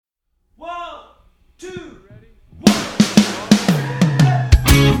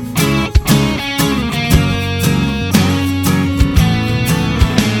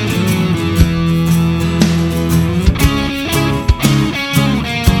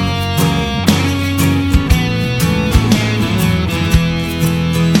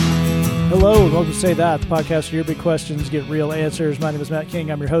Hello, and welcome to Say That, the podcast where your big questions get real answers. My name is Matt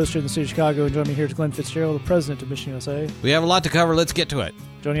King. I'm your host here in the city of Chicago, and joining me here is Glenn Fitzgerald, the president of Mission USA. We have a lot to cover. Let's get to it.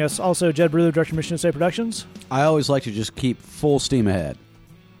 Joining us also, Jed Brewer, director of Mission USA Productions. I always like to just keep full steam ahead.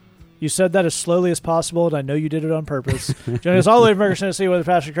 You said that as slowly as possible, and I know you did it on purpose. Joining us all the way from Ferguson, Tennessee, with the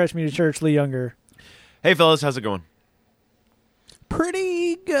pastor of Christ Community Church, Lee Younger. Hey, fellas, how's it going?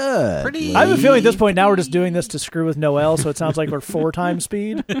 Pretty good. I have a feeling at this point now we're just doing this to screw with Noel, so it sounds like we're 4 times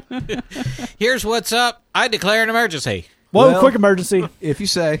speed. Here's what's up. I declare an emergency. Whoa, Well- quick emergency. If you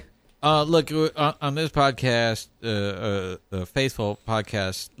say. Look, on this podcast, faithful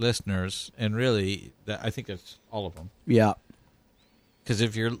podcast listeners, and really, I think that's all of them. Yeah. Because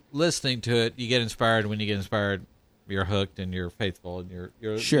if you're listening to it, you get inspired. When you get inspired, you're hooked and you're faithful and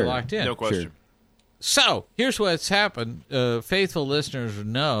you're Sure. locked in. No question. Sure. So, here's what's happened. Faithful listeners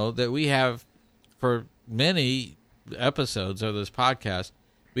know that we have, for many episodes of this podcast,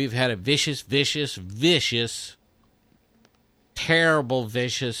 we've had a vicious, terrible,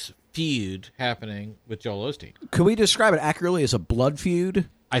 vicious feud happening with Joel Osteen. Could we describe it accurately as a blood feud?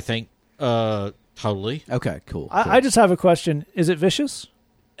 I think, totally. Okay, cool. I just have a question. Is it vicious?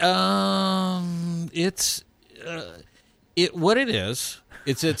 It's what it is.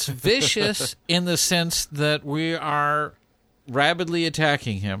 It's vicious in the sense that we are rabidly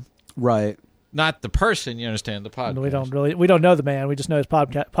attacking him. Right. Not the person, you understand, the podcast. We don't know the man. We just know his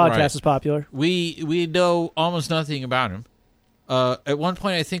podcast Right. is popular. We know almost nothing about him. At one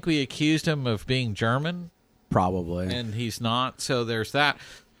point, I think we accused him of being German, Probably. and he's not. So there's that.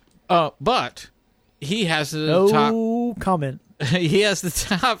 But he has the No top. comment. He has the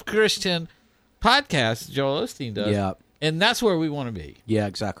top Christian podcast. Joel Osteen does. Yeah. And that's where we want to be. Yeah,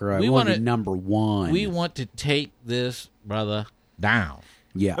 exactly right. We We want to wanna- be number one. We want to take this brother down.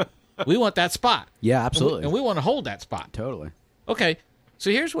 Yeah. We want that spot. Yeah, absolutely. And we want to hold that spot. Totally. Okay,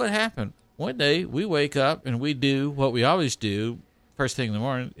 so here's what happened. One day, we wake up and we do what we always do first thing in the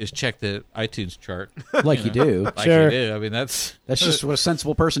morning is check the iTunes chart. Like you do. Like Sure. you do. I mean, that's That's just what a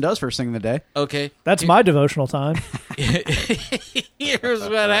sensible person does first thing in the day. okay. That's my devotional time. Here's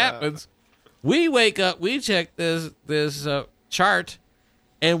what happens. We wake up, we check this chart,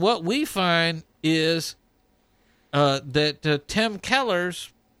 and what we find is that Tim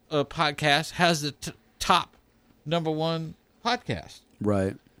Keller's podcast has the top number one podcast.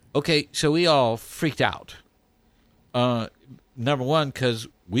 Right. Okay, so we all freaked out. Number one, because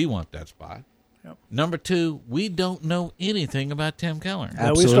we want that spot. Yep. Number two, we don't know anything about Tim Keller. We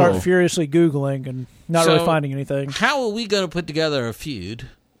Absolutely. start furiously Googling and not really So- finding anything. How are we going to put together a feud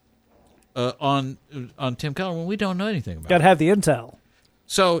on Tim Keller when we don't know anything about Got to it? have the intel.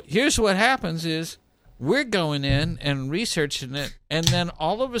 So here's what happens is we're going in and researching it, and then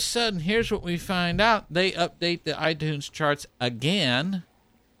all of a sudden, here's what we find out. They update the iTunes charts again,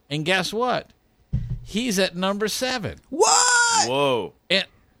 and guess what? He's at number 7. What? Whoa. And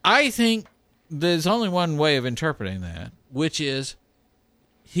I think there's only one way of interpreting that, which is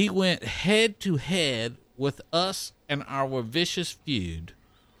he went head to head with us and our vicious feud.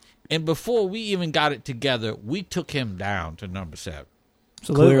 And before we even got it together, we took him down to number 7.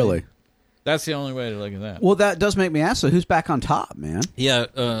 Absolutely. Clearly. That's the only way to look at that. Well, that does make me ask, so who's back on top, man?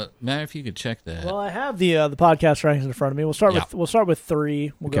 Yeah, Matt, if you could check that. Well, I have the podcast rankings in front of me. We'll start Yeah. with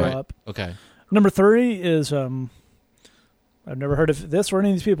 3. We'll go Okay. up. Okay. Number 3 is I've never heard of this or any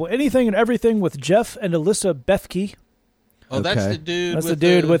of these people. Anything and Everything with Jeff and Alyssa Bethke. Oh, that's Okay. the dude. That's with the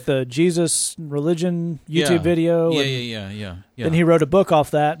dude with the Jesus religion YouTube video. Yeah, and yeah. Then he wrote a book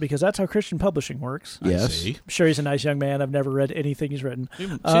off that because that's how Christian publishing works. Yes. See. I'm sure he's a nice young man. I've never read anything he's written.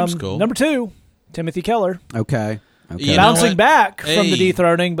 Seems cool. Number 2, Timothy Keller. Okay. Okay. You know Bouncing what? back from the Hey.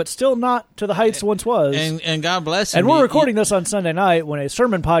 dethroning, but still not to the heights it once was. And God bless him. And we're You- recording this on Sunday night when a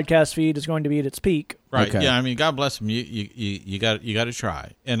sermon podcast feed is going to be at its peak. Right. Okay. Yeah. I mean, God bless him. You got to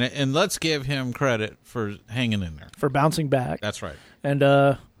try, and let's give him credit for hanging in there. For bouncing back. That's right. And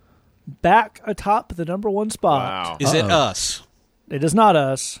back atop the number 1 spot. Wow. Is it us? It is not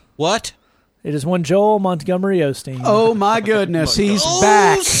us. What? It is one Joel Montgomery Osteen. Oh, my goodness. He's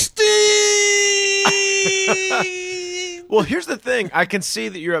back. Steve! Well, here's the thing. I can see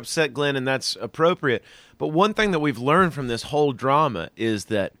that you're upset, Glenn, and that's appropriate. But one thing that we've learned from this whole drama is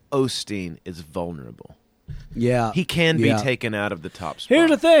that Osteen is vulnerable. Yeah. He can be Yeah. taken out of the top spot. Here's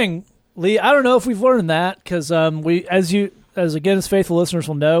the thing, Lee. I don't know if we've learned that because as faithful listeners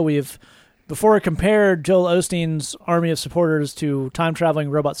will know, we've before compared Joel Osteen's army of supporters to time-traveling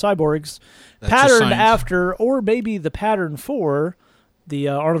robot cyborgs, That's patterned a science. after, or maybe the pattern for, the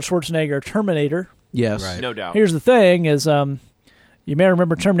Arnold Schwarzenegger Terminator. Yes. Right. No doubt. Here's the thing: is you may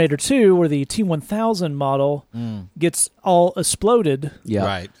remember Terminator 2, where the T-1000 model gets all exploded, Yeah.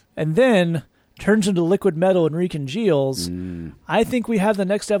 Right. and then turns into liquid metal and recongeals, I think we have the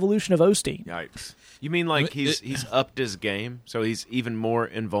next evolution of Osteen. Yikes. You mean like he's upped his game, so he's even more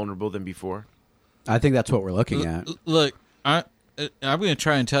invulnerable than before? I think that's what we're looking at. Look, I'm going to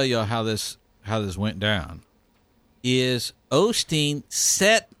try and tell you how this went down. Is Osteen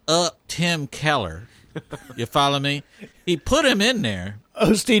set up Tim Keller? You follow me? He put him in there.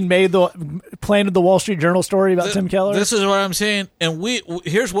 Osteen planted the Wall Street Journal story about Tim Keller. This is what I'm saying. And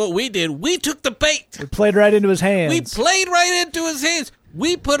here's what we did. We took the bait. We played right into his hands. We played right into his hands.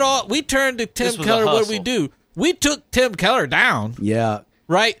 We turned to Tim Keller. What we do? We took Tim Keller down. Yeah.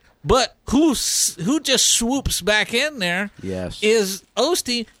 Right? But who just swoops back in there? Yes. Is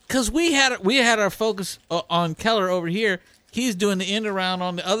Osteen, because we had our focus on Keller over here. He's doing the end around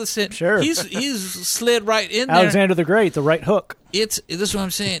on the other side. Sure. He's slid right in there. Alexander the Great, the right hook. This is what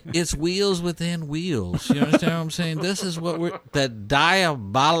I'm saying. It's wheels within wheels. You understand what I'm saying? This is the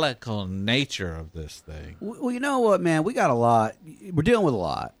diabolical nature of this thing. Well, you know what, man? We got a lot. We're dealing with a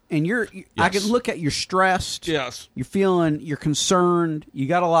lot. And I can look at you're stressed. Yes. You're concerned. You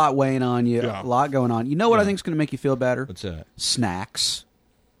got a lot weighing on you, a lot going on. You know what I think is going to make you feel better? What's that? Snacks.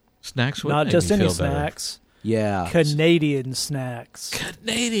 Snacks would Not make just me any feel better. snacks. Yeah. Canadian snacks.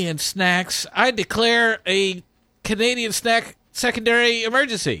 Canadian snacks. I declare a Canadian snack secondary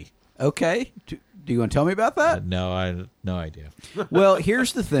emergency. Okay. Do you want to tell me about that? No, I have no idea. Well,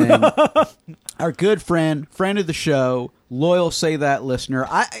 here's the thing. Our good friend of the show, loyal Say That listener.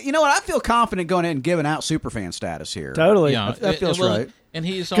 You know what? I feel confident going in and giving out superfan status here. Totally. Yeah, That feels right. And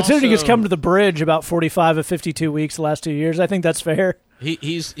he's Considering also, he's come to the bridge about 45 of 52 weeks the last 2 years, I think that's fair.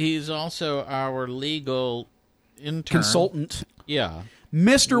 He's also our legal intern. Consultant. Yeah.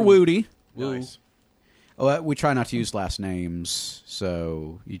 Mr. Woody. Nice. Oh, we try not to use last names,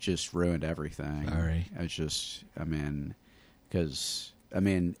 so you just ruined everything. Sorry. It's just, because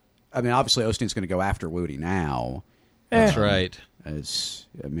obviously Osteen's going to go after Woody now. That's right. And is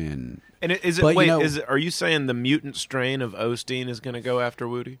it? But, Wait, you know, are you saying the mutant strain of Osteen is going to go after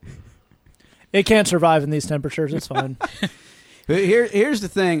Woody? It can't survive in these temperatures. It's fine. Here's the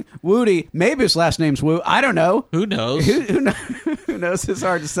thing. Woody, maybe his last name's Woo. I don't know. Who knows? Who knows? It's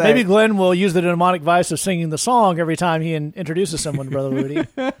hard to say. Maybe Glenn will use the demonic vice of singing the song every time he introduces someone to Brother Woody.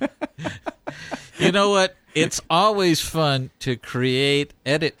 You know what? It's always fun to create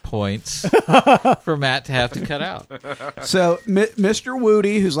edit points for Matt to have to cut out. So, Mr.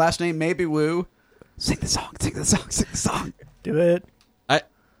 Woody, whose last name may be Woo, sing the song. Do it.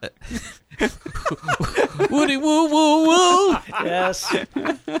 Woody woo woo woo. Yes.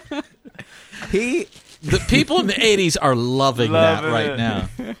 The people in the 80s are loving that right now.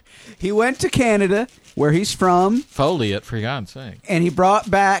 He went to Canada, where he's from. Foliate, for God's sake. And he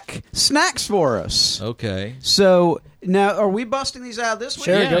brought back snacks for us. Okay. So now, are we busting these out this week?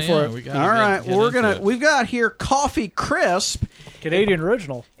 Sure, go for it. We gotta All right. get Well, into it. we've got here Coffee Crisp, Canadian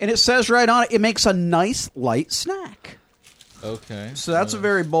original. and it says right on it, it makes a nice light snack. Okay. So that's a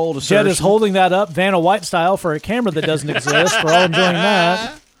very bold assertion. Jed is holding that up Vanna White style for a camera that doesn't exist. We're all enjoying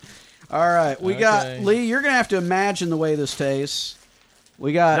that. All right, we got Lee. You're gonna have to imagine the way this tastes.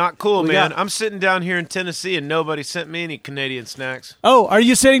 We got Not cool, man. I'm sitting down here in Tennessee and nobody sent me any Canadian snacks. Oh, are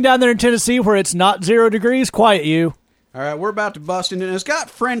you sitting down there in Tennessee where it's not 0 degrees? Quiet you. All right, we're about to bust into it. It's got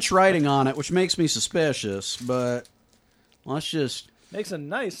French writing on it, which makes me suspicious. But let's just Makes a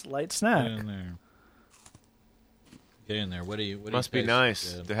nice light Get snack. in there. Get in there. What do you Must be taste?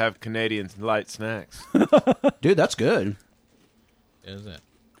 nice to have Canadian light snacks. dude, that's good. Is it?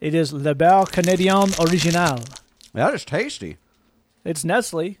 It is Le Beurre Canadien Original. That is tasty. It's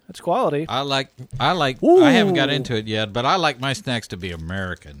Nestle. It's quality. I like. Ooh. I haven't got into it yet, but I like my snacks to be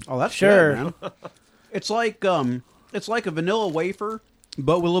American. Oh, that's Sure. good, man. It's like a vanilla wafer,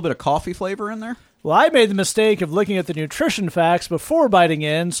 but with a little bit of coffee flavor in there. Well, I made the mistake of looking at the nutrition facts before biting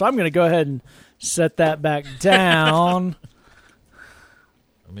in, so I'm going to go ahead and set that back down.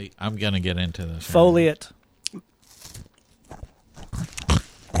 I'm gonna get into this. Foliate.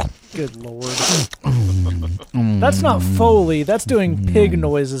 Good Lord. That's not Foley. That's doing pig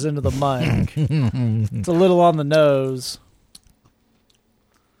noises into the mic. It's a little on the nose.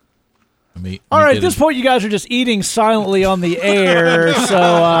 All right, at this point, you guys are just eating silently on the air.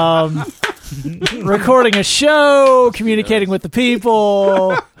 So, recording a show, communicating with the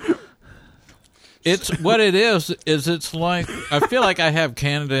people. It's what it is it's like I feel like I have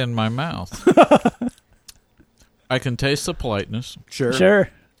Canada in my mouth. I can taste the politeness. Sure.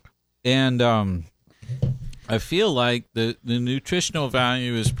 And I feel like the nutritional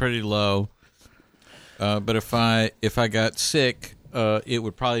value is pretty low. But if I got sick, it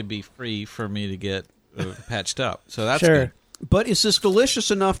would probably be free for me to get patched up. So that's Sure. good. But is this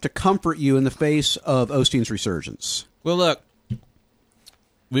delicious enough to comfort you in the face of Osteen's resurgence? Well, look,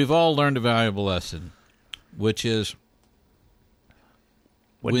 we've all learned a valuable lesson, which is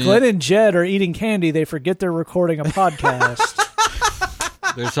When Glenn and Jed are eating candy, they forget they're recording a podcast.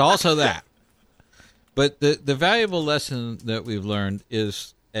 there's also that. But the valuable lesson that we've learned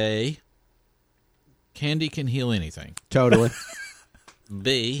is, A, candy can heal anything. Totally.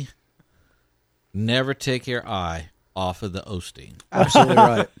 B, never take your eye off of the Osteen. Absolutely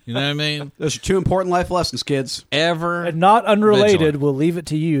right. You know what I mean? Those are two important life lessons, kids. Ever. And not unrelated, vigilant. we'll leave it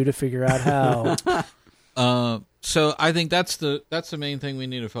to you to figure out how. So I think that's the main thing we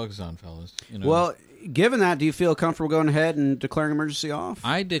need to focus on, fellas. You know? Well, given that, do you feel comfortable going ahead and declaring emergency off?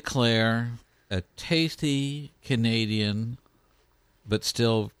 I declare a tasty Canadian, but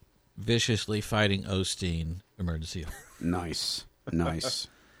still viciously fighting Osteen emergency off. Nice. Nice.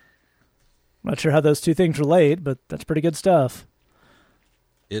 Not sure how those two things relate, but that's pretty good stuff.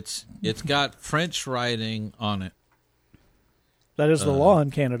 It's got French writing on it. That is the law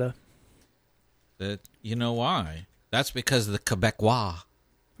in Canada. That you know why? That's because of the Quebecois.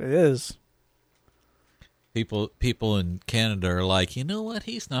 It is. People in Canada are like, you know what?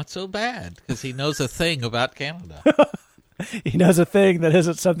 He's not so bad because he knows a thing about Canada. He knows a thing that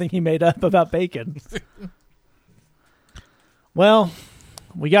isn't something he made up about bacon. Well,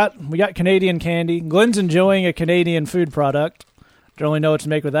 we got Canadian candy. Glenn's enjoying a Canadian food product. Don't really know what to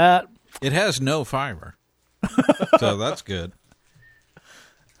make with that. It has no fiber, so that's good.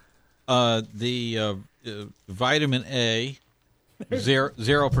 The vitamin A,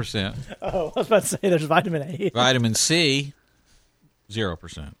 0%. Oh, I was about to say there's vitamin A. Vitamin C,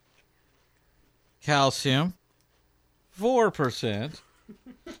 0%. Calcium, 4%.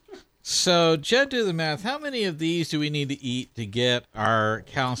 So, Jed, do the math. How many of these do we need to eat to get our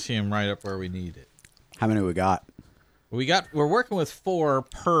calcium right up where we need it? How many we got? We're working with 4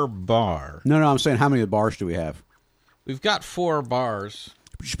 per bar. No, I'm saying how many of the bars do we have? We've got 4 bars.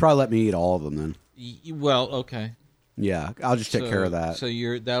 You should probably let me eat all of them then. Well, okay. Yeah, I'll just take care of that. So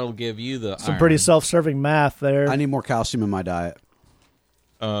that'll give you the Some iron. pretty self-serving math there. I need more calcium in my diet.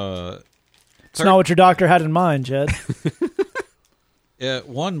 It's not what your doctor had in mind, Jed.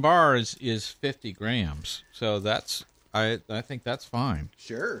 1 bar is 50 grams. So that's I think that's fine.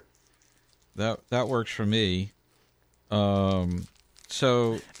 Sure. That works for me. So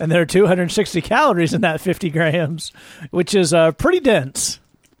And there are 260 calories in that 50 grams, which is pretty dense.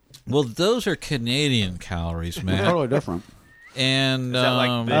 well, those are Canadian calories, man. Totally different. And Is that like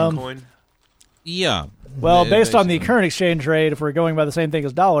Bitcoin? yeah. Well, based on the Basically. current exchange rate, if we're going by the same thing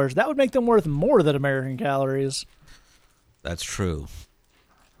as dollars, that would make them worth more than American calories. That's true.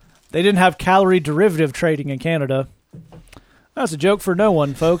 They didn't have calorie derivative trading in Canada. That's a joke for no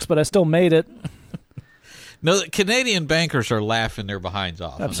one, folks, but I still made it. No, the Canadian bankers are laughing their behinds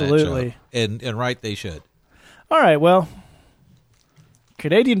off. Absolutely. On that joke. And right they should. All right, well,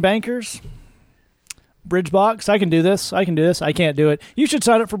 Canadian bankers, Bridgebox, I can do this. I can't do it. You should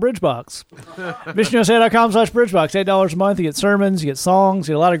sign up for Bridgebox. MissionUSA.com/Bridgebox. $8 a month. You get sermons, you get songs,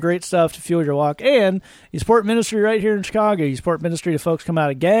 you get a lot of great stuff to fuel your walk. And you support ministry right here in Chicago. You support ministry to folks coming out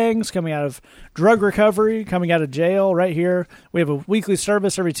of gangs, coming out of drug recovery, coming out of jail right here. We have a weekly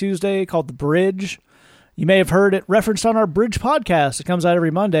service every Tuesday called The Bridge. You may have heard it referenced on our Bridge podcast. It comes out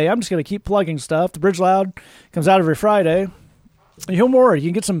every Monday. I'm just going to keep plugging stuff. The Bridge Loud comes out every Friday. You hear more. You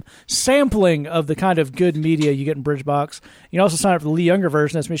can get some sampling of the kind of good media you get in Bridgebox. You can also sign up for the Lee Younger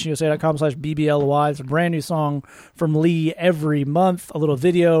version. That's missionusa.com/BBLY. It's a brand new song from Lee every month. A little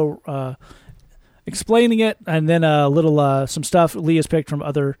video explaining it, and then a little some stuff Lee has picked from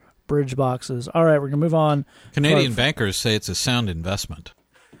other Bridgeboxes. All right, we're going to move on. Canadian bankers say it's a sound investment.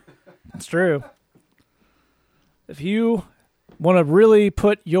 It's true. If you want to really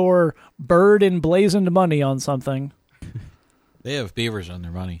put your bird emblazoned money on something, They have beavers on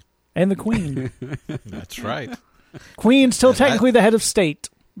their money. and the Queen. That's right. Queen's still technically the head of state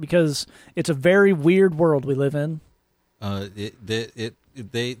because it's a very weird world we live in.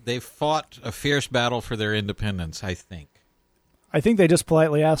 They fought a fierce battle for their independence, I think. I think they just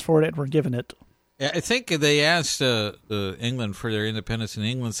politely asked for it and were given it. I think they asked England for their independence, and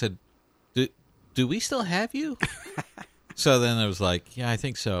England said, do we still have you? So then it was like, yeah, I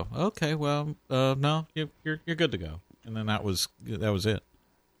think so. Okay, well, no, you're good to go. And then that was it.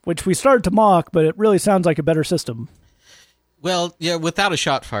 Which we started to mock, but it really sounds like a better system. Well, yeah, without a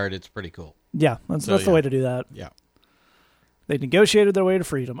shot fired, it's pretty cool. Yeah, that's the yeah. way to do that. Yeah. They negotiated their way to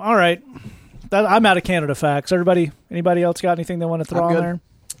freedom. All right. I'm out of Canada facts. Anybody else got anything they want to throw on good. there?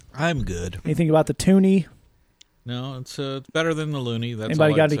 I'm good. Anything about the toonie? No, it's better than the loony. That's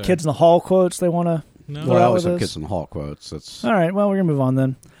Anybody all got I'd any say. kids in the hall quotes they want to No. Well, I always with have us? Kids in the Hall quotes. That's All right, well, we're going to move on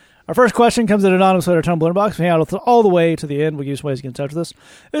then. Our first question comes in anonymous at our Tumblr inbox. We hang out all the way to the end. We use ways to get in touch with us.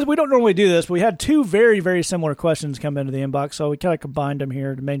 We don't normally do this, but we had two very, very similar questions come into the inbox, so we kind of combined them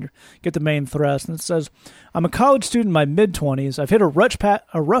here to get the main thrust. And it says, I'm a college student in my mid-20s. I've hit a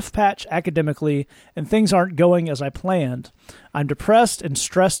rough patch academically, and things aren't going as I planned. I'm depressed and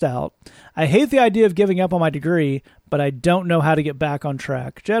stressed out. I hate the idea of giving up on my degree, but I don't know how to get back on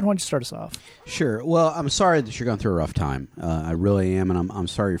track. Jed, why don't you start us off? Sure. Well, I'm sorry that you're going through a rough time. I really am, and I'm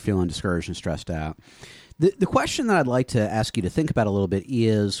sorry you're feeling discouraged and stressed out. The question that I'd like to ask you to think about a little bit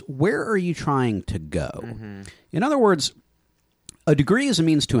is, where are you trying to go? Mm-hmm. In other words, a degree is a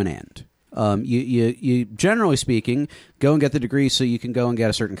means to an end. You generally speaking, go and get the degree so you can go and get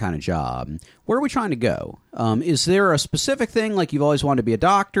a certain kind of job. Where are we trying to go? Is there a specific thing, like you've always wanted to be a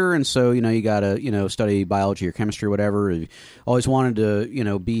doctor, and so you got to study biology or chemistry or whatever? Or you always wanted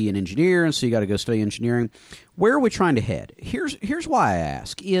to be an engineer, and so you got to go study engineering. Where are we trying to head? Here's why I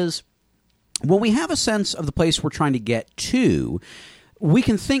ask is, when we have a sense of the place we're trying to get to, we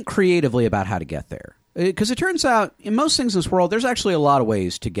can think creatively about how to get there. Because it turns out, in most things in this world, there's actually a lot of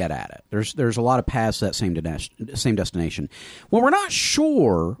ways to get at it. There's a lot of paths to that same destination. When we're not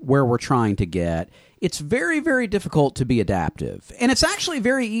sure where we're trying to get, it's very, very difficult to be adaptive. And it's actually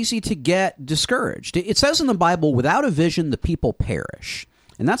very easy to get discouraged. It says in the Bible, without a vision, the people perish.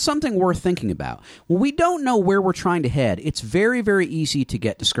 And that's something worth thinking about. When we don't know where we're trying to head, it's very, very easy to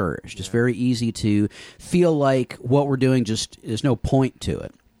get discouraged. It's very easy to feel like what we're doing there's no point to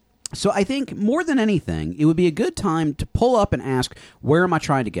it. So I think more than anything, it would be a good time to pull up and ask, where am I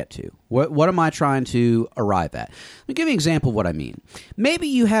trying to get to? What am I trying to arrive at? Let me give you an example of what I mean. Maybe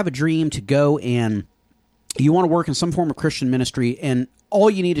you have a dream to go and you want to work in some form of Christian ministry, and all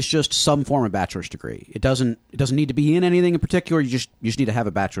you need is just some form of bachelor's degree. It doesn't need to be in anything in particular. You just need to have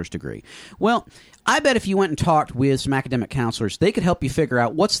a bachelor's degree. Well, I bet if you went and talked with some academic counselors, they could help you figure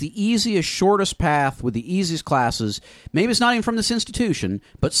out what's the easiest, shortest path with the easiest classes. Maybe it's not even from this institution,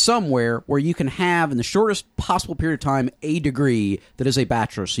 but somewhere where you can have, in the shortest possible period of time, a degree that is a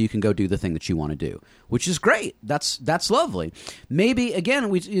bachelor's, so you can go do the thing that you want to do, which is great. That's lovely. Maybe,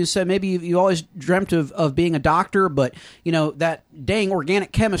 again, you said maybe you always dreamt of being a doctor, but that dang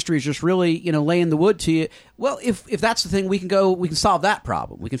organic chemistry is just really laying the wood to you. Well, if that's the thing, we can solve that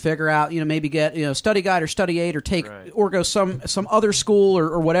problem. We can figure out maybe get study guide or study aid, or take or go some other school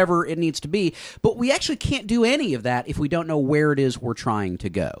or whatever it needs to be. But we actually can't do any of that if we don't know where it is we're trying to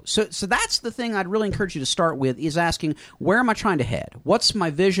go. So that's the thing I'd really encourage you to start with, is asking, where am I trying to head? What's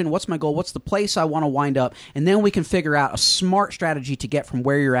my vision? What's my goal? What's the place I want to wind up? And then we can figure out a smart strategy to get from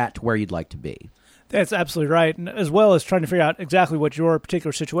where you're at to where you'd like to be. That's absolutely right, and as well as trying to figure out exactly what your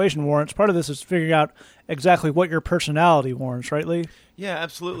particular situation warrants. Part of this is figuring out exactly what your personality warrants, right, Lee? Yeah,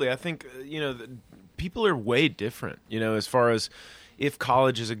 absolutely. I think people are way different. As far as if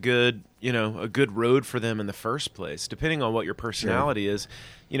college is a good road for them in the first place, depending on what your personality is.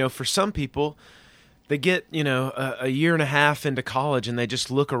 For some people, they get a year and a half into college and they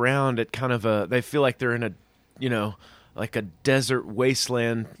just look around at they feel like they're in a like a desert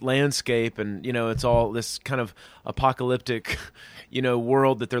wasteland landscape, and it's all this kind of apocalyptic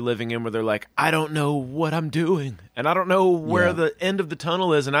world that they're living in, where they're like, I don't know what I'm doing, and I don't know where the end of the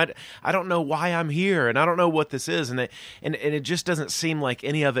tunnel is, and I don't know why I'm here, and I don't know what this is, and it just doesn't seem like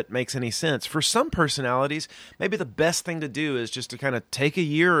any of it makes any sense. For some personalities, maybe the best thing to do is just to kind of take a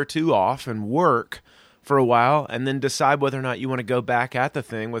year or two off and work for a while, and then decide whether or not you want to go back at the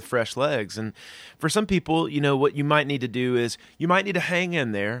thing with fresh legs. And for some people, what you might need to do is you might need to hang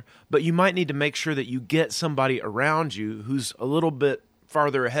in there, but you might need to make sure that you get somebody around you who's a little bit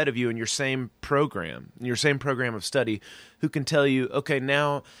farther ahead of you in your same program of study, who can tell you, okay,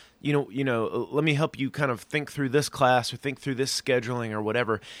 now let me help you kind of think through this class or think through this scheduling or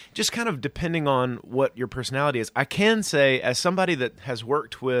whatever, just kind of depending on what your personality is. I can say, as somebody that has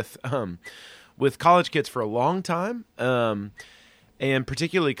worked with college kids for a long time, and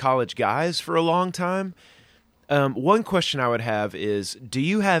particularly college guys for a long time, one question I would have is, do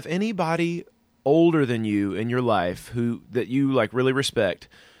you have anybody older than you in your life that you really respect,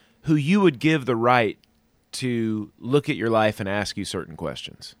 who you would give the right to look at your life and ask you certain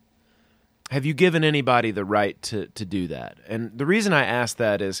questions? Have you given anybody the right to do that? And the reason I ask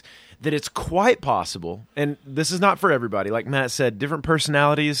that is that it's quite possible, and this is not for everybody. Like Matt said, different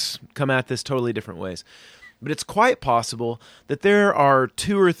personalities come at this totally different ways. But it's quite possible that there are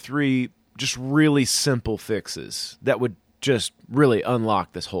 2 or 3 just really simple fixes that would just really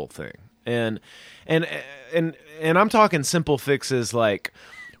unlock this whole thing. And I'm talking simple fixes like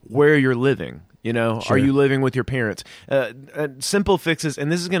where you're living. You know, Sure. are you living with your parents? Simple fixes,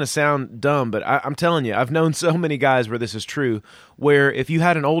 and this is going to sound dumb, but I'm telling you, I've known so many guys where this is true, where if you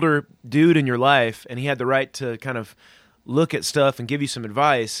had an older dude in your life and he had the right to kind of look at stuff and give you some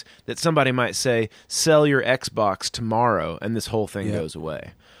advice, that somebody might say, sell your Xbox tomorrow, and this whole thing goes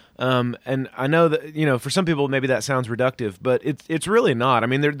away. And I know that, you know, for some people maybe that sounds reductive, but it's really not. I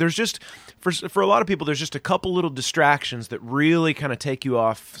mean, there's just for a lot of people there's just a couple little distractions that really kind of take you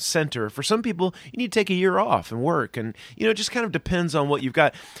off center. For some people, you need to take a year off and work, and you know, it just kind of depends on what you've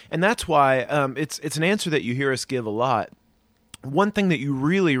got. And that's why it's an answer that you hear us give a lot. One thing that you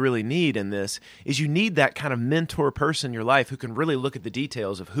really, really need in this is you need that kind of mentor person in your life who can really look at the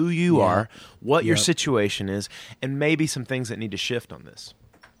details of who you are, what your situation is, and maybe some things that need to shift on this.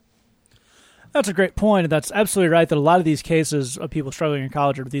 That's a great point, and that's absolutely right that a lot of these cases of people struggling in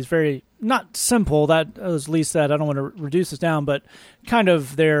college are these very, not simple, that as Lee said, I don't want to reduce this down, but kind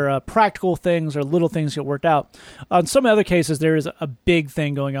of they're practical things or little things get worked out. On some other cases, there is a big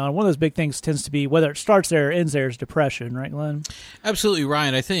thing going on. One of those big things tends to be, whether it starts there or ends there, is depression, right, Glenn? Absolutely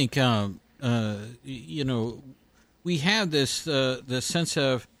right. I think, you know, we have this sense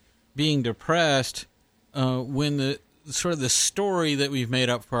of being depressed when the sort of the story that we've made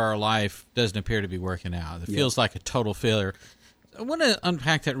up for our life doesn't appear to be working out. It feels like a total failure. I want to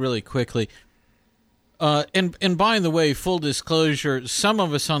unpack that really quickly. And by the way, full disclosure, some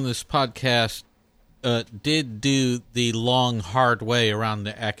of us on this podcast did do the long, hard way around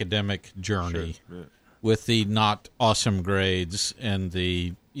the academic journey with the not awesome grades and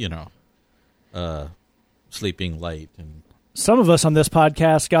the, you know, sleeping late. And some of us on this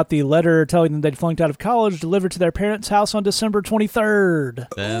podcast got the letter telling them they'd flunked out of college delivered to their parents' house on December 23rd.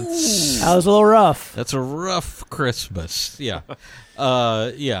 That was a little rough. That's a rough Christmas. Yeah.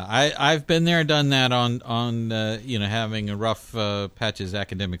 I've been there, done that on you know, having a rough patches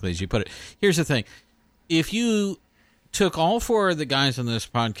academically, as you put it. Here's the thing. If you took all four of the guys on this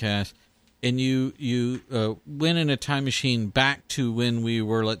podcast and you went in a time machine back to when we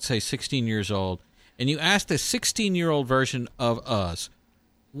were, let's say, 16 years old, and you asked a 16-year-old version of us,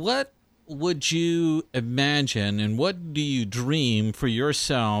 what would you imagine and what do you dream for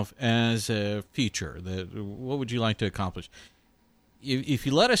yourself as a future? What would you like to accomplish? If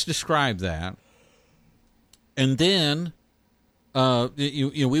you let us describe that, and then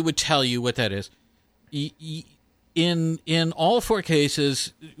you know, we would tell you what that is. In all four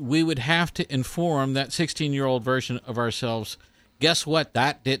cases, we would have to inform that 16-year-old version of ourselves, guess what?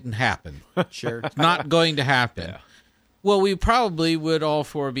 That didn't happen. Sure. It's not going to happen. Yeah. Well, we probably would all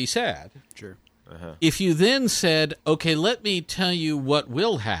four be sad. Sure. If you then said, okay, let me tell you what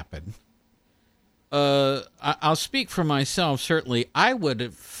will happen, I'll speak for myself, certainly. I would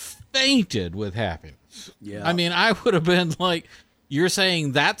have fainted with happiness. Yeah. I mean, I would have been like, you're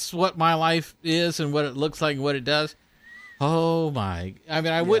saying that's what my life is and what it looks like and what it does? Oh, my. I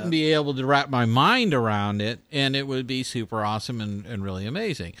mean, I wouldn't be able to wrap my mind around it, and it would be super awesome and really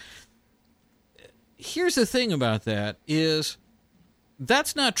amazing. Here's the thing about that is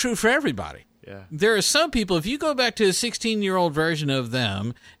that's not true for everybody. Yeah. There are some people, if you go back to a 16-year-old version of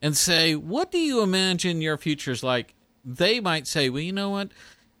them and say, what do you imagine your future's like? They might say, well, you know what?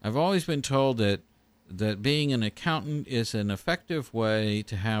 I've always been told that being an accountant is an effective way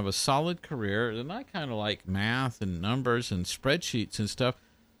to have a solid career, and I kind of like math and numbers and spreadsheets and stuff.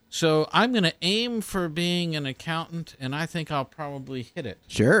 So I'm going to aim for being an accountant, and I think I'll probably hit it.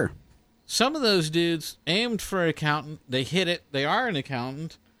 Sure. Some of those dudes aimed for an accountant, they hit it, they are an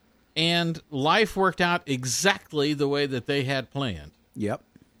accountant, and life worked out exactly the way that they had planned. Yep.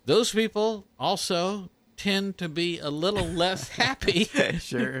 Those people also tend to be a little less happy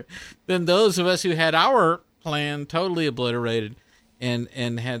Sure. than those of us who had our plan totally obliterated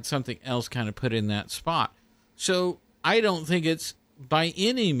and had something else kind of put in that spot. So I don't think it's by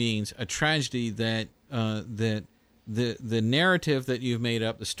any means a tragedy that that the narrative that you've made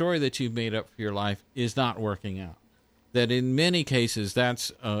up, the story that you've made up for your life is not working out. That in many cases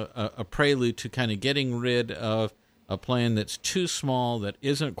that's a prelude to kind of getting rid of a plan that's too small, that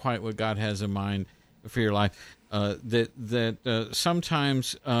isn't quite what God has in mind for your life, that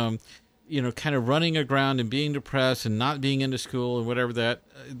sometimes, you know, kind of running aground and being depressed and not being into school and whatever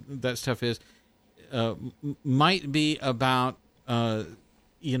that stuff is, might be about,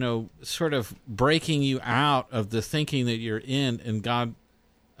 you know, sort of breaking you out of the thinking that you're in, and God,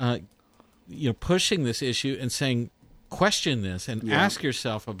 you know, pushing this issue and saying, question this and ask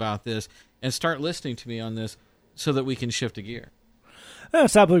yourself about this and start listening to me on this so that we can shift a gear.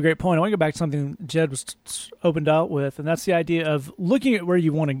 That's absolutely a great point. I want to go back to something Jed was opened out with, and that's the idea of looking at where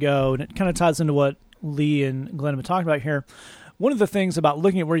you want to go, and it kind of ties into what Lee and Glenn have been talking about here. one of the things about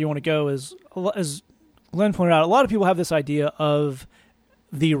looking at where you want to go is, as Glenn pointed out, a lot of people have this idea of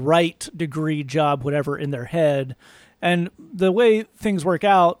the right degree, job, whatever, in their head. And the way things work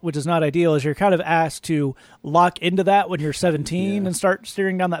out, which is not ideal, is you're kind of asked to lock into that when you're 17 and start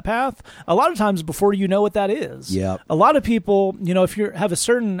steering down that path. A lot of times before you know what that is. Yep. A lot of people, if you have a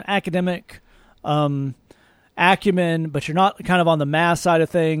certain academic acumen, but you're not kind of on the math side of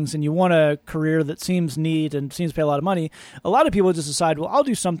things, and you want a career that seems neat and seems to pay a lot of money, a lot of people just decide, well,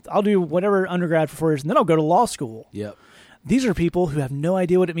 I'll do whatever undergrad for 4 years, and then I'll go to law school. Yep. These are people who have no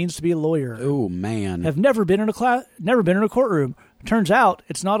idea what it means to be a lawyer. Oh man. Have never been in a class, never been in a courtroom. Turns out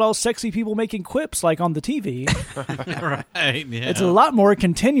it's not all sexy people making quips like on the TV. Right. Yeah. It's a lot more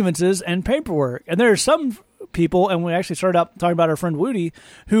continuances and paperwork. And there are some people, and we actually started out talking about our friend Woody,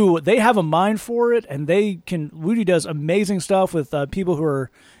 who they have a mind for it, and Woody does amazing stuff with people who are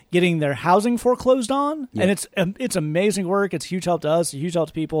getting their housing foreclosed on. Yep. And it's amazing work. It's a huge help to us, a huge help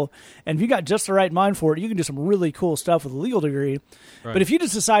to people. And if you got just the right mind for it, you can do some really cool stuff with a legal degree. Right. But if you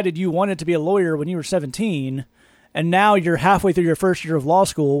just decided you wanted to be a lawyer when you were 17, and now you're halfway through your first year of law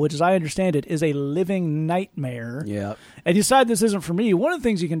school, which, as I understand it, is a living nightmare, Yep. and you decide this isn't for me, one of the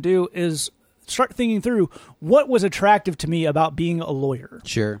things you can do is start thinking through what was attractive to me about being a lawyer.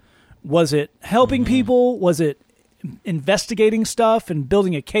 Sure. Was it helping people? Was it investigating stuff and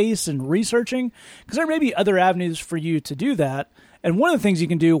building a case and researching? Because there may be other avenues for you to do that. And one of the things you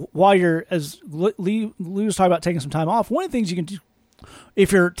can do while you're, as Lee was talking about taking some time off, one of the things you can do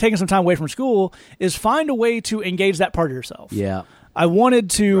if you're taking some time away from school is find a way to engage that part of yourself. Yeah. I wanted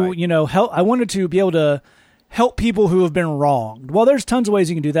to, Right. help. I wanted to be able to help people who have been wronged. Well, there's tons of ways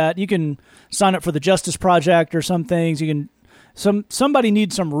you can do that. You can sign up for the Justice Project or some things. You can. Somebody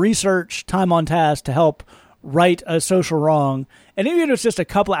needs some research time on task to help right a social wrong. And even if it's just a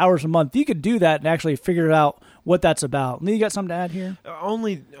couple of hours a month, you could do that and actually figure out what that's about. Lee, you got something to add here?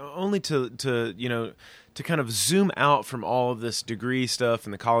 Only to kind of zoom out from all of this degree stuff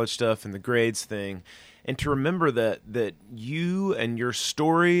and the college stuff and the grades thing, and to remember that you and your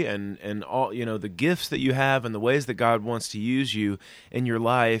story and all the gifts that you have and the ways that God wants to use you in your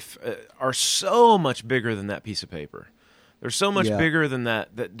life are so much bigger than that piece of paper. They're so much bigger than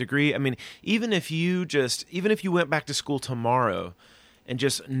that degree. I mean, even if you went back to school tomorrow and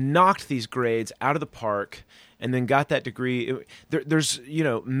just knocked these grades out of the park and then got that degree, there's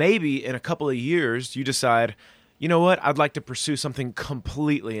maybe in a couple of years you decide, you know what, I'd like to pursue something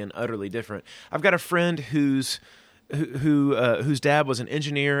completely and utterly different. I've got a friend whose dad was an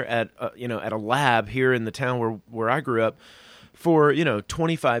engineer at a lab here in the town where I grew up for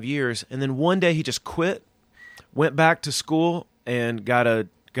 25 years, and then one day he just quit, went back to school, and got a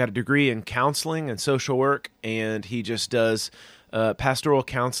degree in counseling and social work, and he just does pastoral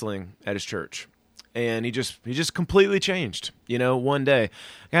counseling at his church. And he just completely changed, one day.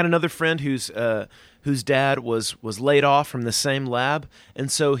 I got another friend whose dad was laid off from the same lab,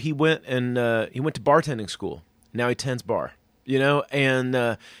 and so he went to bartending school. Now he tends bar,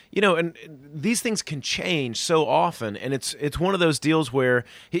 and these things can change so often, and it's one of those deals where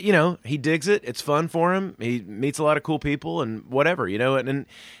he digs it, it's fun for him, he meets a lot of cool people and whatever, and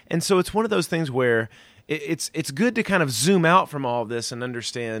so it's one of those things where it's good to kind of zoom out from all of this and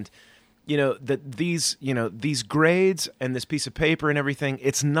understand that these grades and this piece of paper and everything,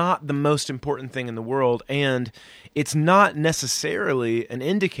 it's not the most important thing in the world, and it's not necessarily an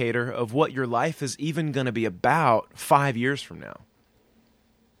indicator of what your life is even going to be about 5 years from now.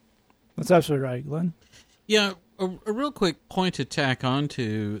 That's absolutely right, Glenn. Yeah, a real quick point to tack on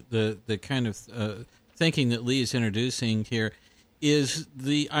to the kind of thinking that Lee is introducing here is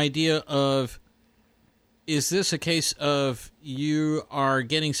the idea of, is this a case of you are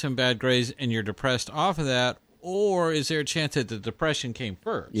getting some bad grades and you're depressed off of that, or is there a chance that the depression came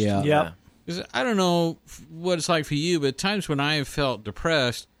first? Yeah. Yep. Because I don't know what it's like for you, but times when I have felt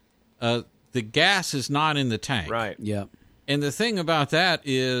depressed, the gas is not in the tank. Right. Yep. And the thing about that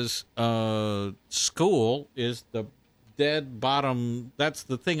is school is the dead bottom. That's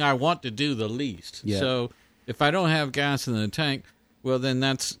the thing I want to do the least. Yeah. So if I don't have gas in the tank, well, then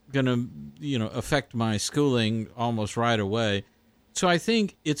that's going to, affect my schooling almost right away. So I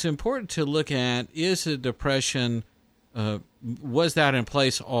think it's important to look at, is the depression, was that in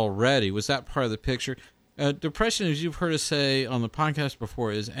place already? Was that part of the picture? Depression, as you've heard us say on the podcast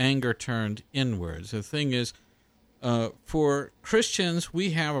before, is anger turned inwards. The thing is, for Christians, we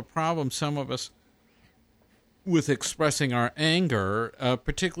have a problem, some of us, with expressing our anger,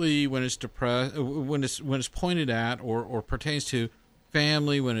 particularly when it's when it's pointed at or pertains to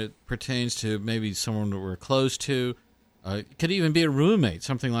family, when it pertains to maybe someone that we're close to. It could even be a roommate,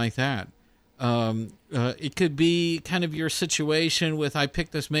 something like that. It could be kind of your situation with, I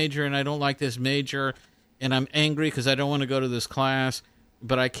picked this major and I don't like this major, and I'm angry because I don't want to go to this class,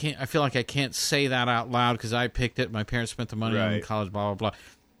 but I feel like I can't say that out loud because I picked it. My parents spent the money on Right. college, blah, blah, blah.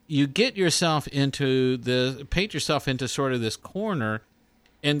 You get yourself paint yourself into sort of this corner,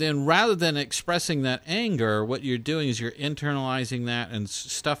 and then rather than expressing that anger, what you're doing is you're internalizing that and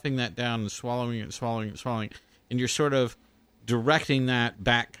stuffing that down and swallowing it, and you're sort of directing that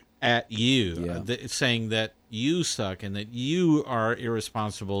back at you, Yeah. saying that you suck and that you are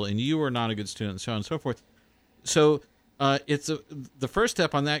irresponsible and you are not a good student, and so on and so forth. So the first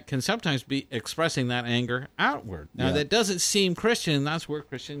step on that can sometimes be expressing that anger outward. Now, Yeah. that doesn't seem Christian, and that's where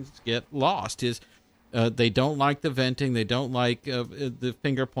Christians get lost, is they don't like the venting, they don't like the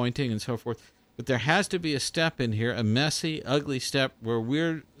finger pointing and so forth. But there has to be a step in here, a messy, ugly step where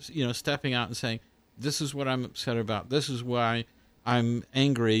we're stepping out and saying, this is what I'm upset about, this is why I'm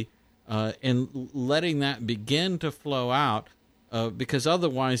angry, and letting that begin to flow out, because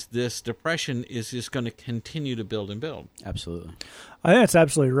otherwise this depression is just going to continue to build and build. Absolutely. I think that's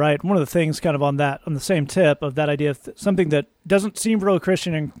absolutely right. One of the things kind of on the same tip of that idea of something that doesn't seem real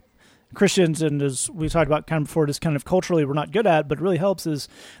Christian and Christians, and as we talked about kind of before, just kind of culturally we're not good at, but really helps, is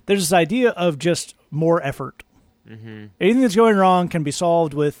there's this idea of just more effort. Mm-hmm. Anything that's going wrong can be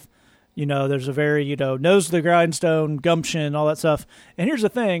solved with, there's a very, nose to the grindstone, gumption, all that stuff. And here's the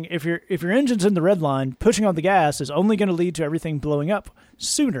thing, if your engine's in the red line, pushing on the gas is only going to lead to everything blowing up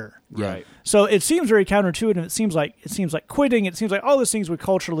sooner. Right. So it seems very counterintuitive. It seems like quitting. It seems like all those things we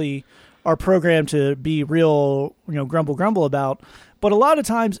culturally are programmed to be real, grumble about. But a lot of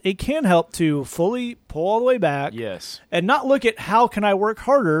times it can help to fully pull all the way back. Yes. And not look at how can I work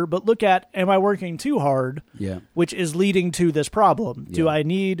harder, but look at, am I working too hard? Yeah. Which is leading to this problem. Yeah. Do I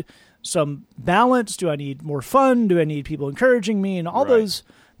need some balance? Do I need more fun? Do I need people encouraging me? And all Right. those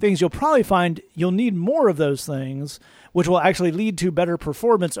things, you'll probably find you'll need more of those things, which will actually lead to better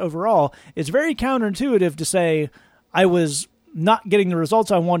performance overall. It's very counterintuitive to say, I was not getting the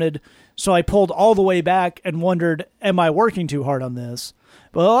results I wanted, so I pulled all the way back and wondered, am I working too hard on this?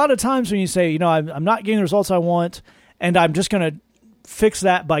 But a lot of times when you say, I'm not getting the results I want, and I'm just going to fix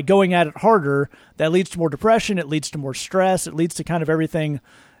that by going at it harder, that leads to more depression, it leads to more stress, it leads to kind of everything,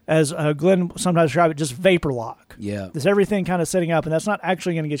 as Glenn sometimes describes it, just vapor lock. Yeah. There's everything kind of setting up, and that's not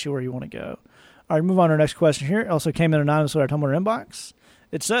actually going to get you where you want to go. All right, move on to our next question here. It also came in anonymous with our Tumblr inbox.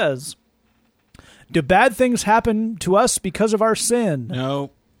 It says, do bad things happen to us because of our sin?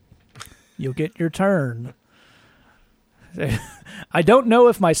 No. You'll get your turn. I don't know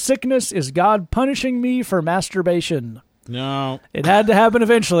if my sickness is God punishing me for masturbation. No. It had to happen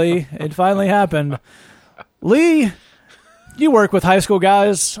eventually. It finally happened. Lee, you work with high school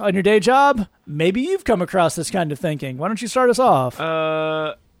guys on your day job. Maybe you've come across this kind of thinking. Why don't you start us off?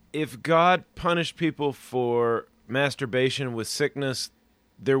 If God punished people for masturbation with sickness,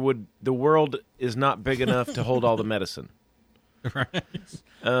 the world is not big enough to hold all the medicine. Right.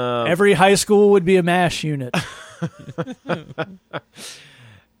 Every high school would be a MASH unit.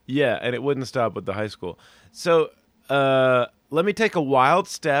 Yeah, and it wouldn't stop with the high school. So let me take a wild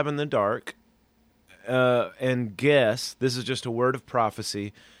stab in the dark and guess, this is just a word of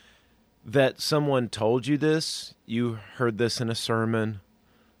prophecy, that someone told you this, you heard this in a sermon,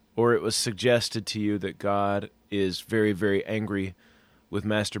 or it was suggested to you that God is very, very angry with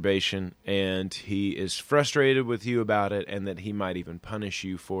masturbation, and he is frustrated with you about it, and that he might even punish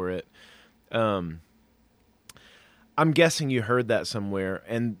you for it. I'm guessing you heard that somewhere,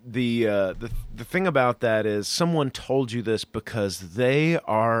 and the thing about that is someone told you this because they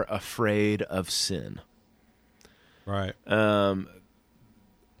are afraid of sin. Right. And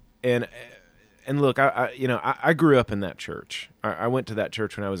look, I grew up in that church. I went to that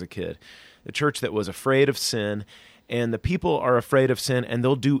church when I was a kid, the church that was afraid of sin. And the people are afraid of sin, and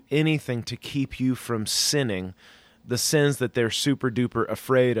they'll do anything to keep you from sinning the sins that they're super duper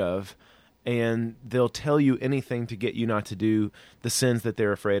afraid of. And they'll tell you anything to get you not to do the sins that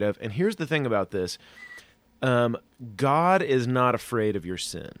they're afraid of. And here's the thing about this. God is not afraid of your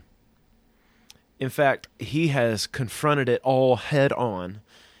sin. In fact, he has confronted it all head on.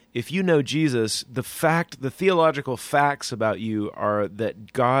 If you know Jesus, the theological facts about you are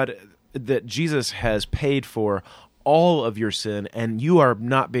that Jesus has paid for all of your sin, and you are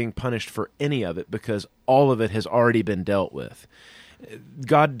not being punished for any of it because all of it has already been dealt with.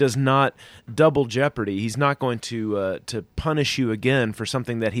 God does not double jeopardy. He's not going to punish you again for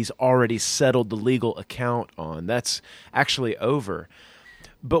something that he's already settled the legal account on. That's actually over.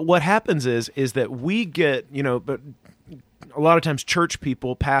 But what happens is that we get, but a lot of times church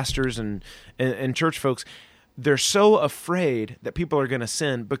people, pastors and church folks, they're so afraid that people are going to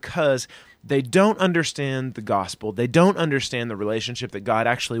sin because they don't understand the gospel. They don't understand the relationship that God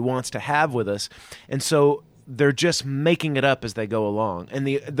actually wants to have with us. And so they're just making it up as they go along. And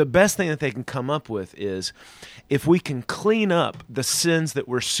the best thing that they can come up with is, if we can clean up the sins that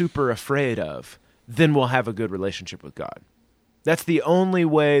we're super afraid of, then we'll have a good relationship with God. That's the only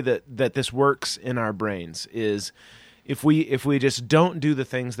way that this works in our brains, is if we just don't do the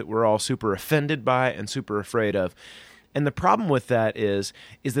things that we're all super offended by and super afraid of. And the problem with that is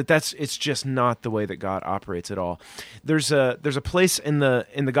that it's just not the way that God operates at all. There's a place in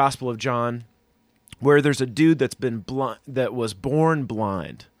the Gospel of John where there's a dude that was born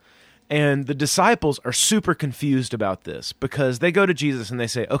blind. And the disciples are super confused about this, because they go to Jesus and they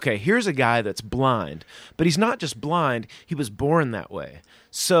say, okay, here's a guy that's blind, but he's not just blind, he was born that way.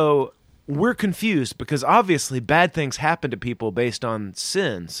 So we're confused because obviously bad things happen to people based on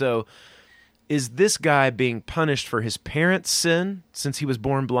sin. So is this guy being punished for his parents' sin since he was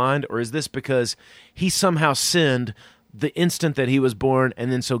born blind, or is this because he somehow sinned the instant that he was born, and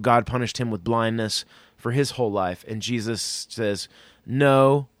then so God punished him with blindness for his whole life? And Jesus says,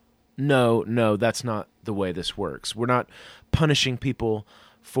 no, that's not the way this works. We're not punishing people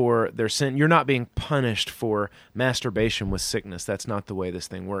for their sin. You're not being punished for masturbation with sickness. That's not the way this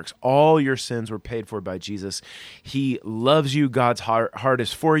thing works. All your sins were paid for by Jesus. He loves you. God's heart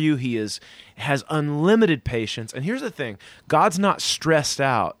is for you. He has unlimited patience. And here's the thing. God's not stressed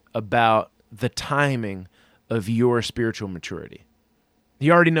out about the timing of your spiritual maturity.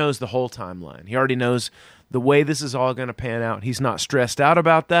 He already knows the whole timeline. He already knows the way this is all going to pan out. He's not stressed out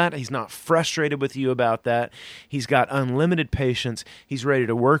about that. He's not frustrated with you about that. He's got unlimited patience. He's ready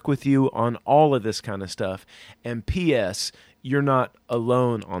to work with you on all of this kind of stuff. And P.S., you're not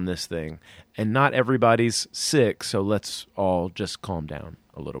alone on this thing. And not everybody's sick, so let's all just calm down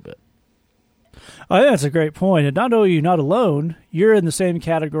a little bit. I think that's a great point. And not only are you not alone, you're in the same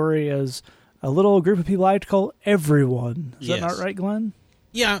category as a little group of people I like to call everyone. Is that not right, Glenn?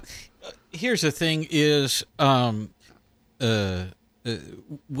 Yeah. Here's the thing is, when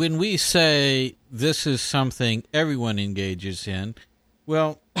we say this is something everyone engages in,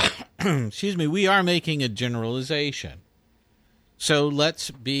 well, excuse me, we are making a generalization. So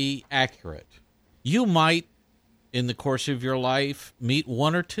let's be accurate. You might, in the course of your life, meet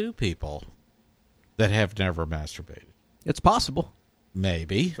one or two people that have never masturbated. It's possible.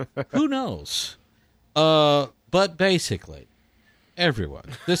 Maybe. Who knows? But basically, everyone.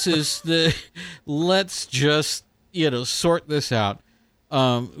 This is let's just, sort this out.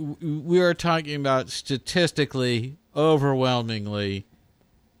 We are talking about statistically, overwhelmingly,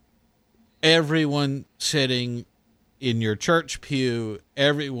 everyone sitting in your church pew,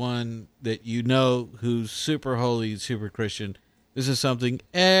 everyone that you know who's super holy, super Christian. This is something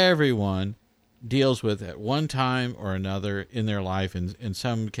everyone deals with at one time or another in their life, and in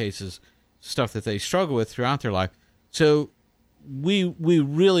some cases, stuff that they struggle with throughout their life. So we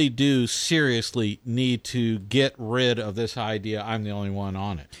really do seriously need to get rid of this idea I'm the only one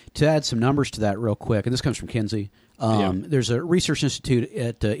on it. To add some numbers to that real quick, and this comes from Kinsey, there's a research institute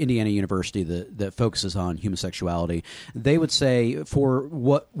at Indiana University that focuses on homosexuality. They would say, for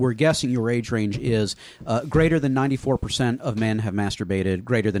what we're guessing your age range is, greater than 94% of men have masturbated,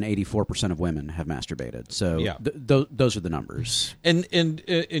 greater than 84% of women have masturbated. So those are the numbers. And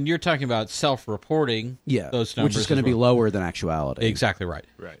you're talking about self-reporting. Yeah, those numbers, which is going to be lower than actuality. Exactly right.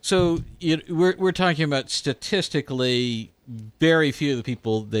 Right. So we're talking about statistically, very few of the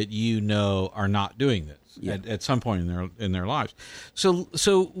people that you know are not doing this. Yeah. At some point in their lives, so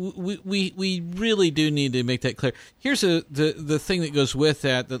we really do need to make that clear. Here's the thing that goes with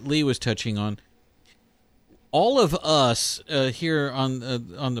that Lee was touching on. All of us here on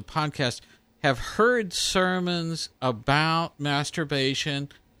the podcast have heard sermons about masturbation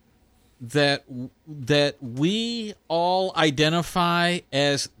that we all identify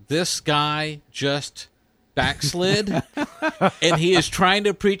as this guy just backslid, and he is trying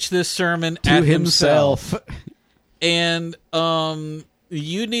to preach this sermon at himself. And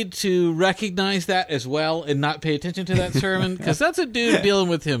you need to recognize that as well and not pay attention to that sermon, because that's a dude dealing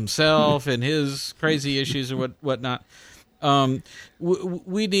with himself and his crazy issues and whatnot.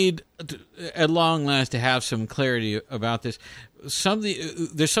 We need, at long last, to have some clarity about this.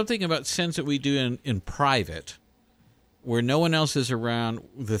 There's something about sins that we do in private, where no one else is around,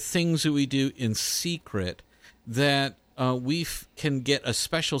 the things that we do in secret, that we can get a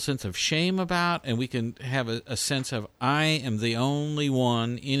special sense of shame about, and we can have a sense of, I am the only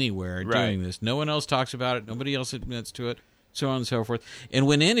one anywhere doing this. No one else talks about it. Nobody else admits to it, so on and so forth. And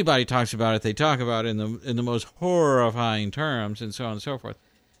when anybody talks about it, they talk about it in the most horrifying terms, and so on and so forth.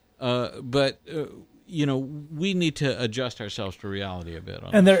 But we need to adjust ourselves to reality a bit.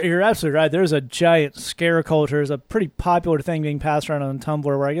 And you're absolutely right. There's a giant scare culture. There's a pretty popular thing being passed around on Tumblr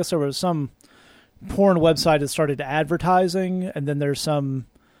where I guess there was some porn website that started advertising, and then there's some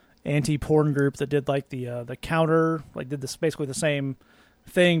anti-porn group that did like the counter, like did this basically the same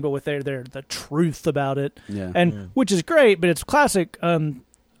thing, but with the truth about it, which is great, but it's classic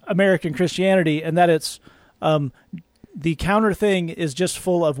American Christianity, and that it's the counter thing is just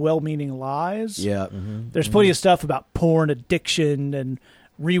full of well-meaning lies. Yeah, there's plenty of stuff about porn addiction and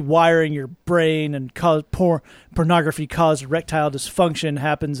rewiring your brain, and pornography caused erectile dysfunction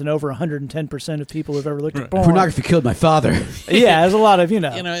happens in over 110% of people who've ever looked at porn. Pornography killed my father. Yeah, there's a lot of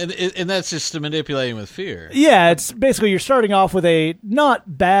and that's just manipulating with fear. Yeah, it's basically you're starting off with a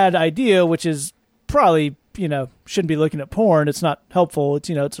not bad idea, which is probably shouldn't be looking at porn. It's not helpful. It's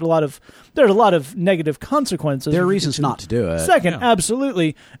there's a lot of negative consequences. There are reasons not to do it. Second,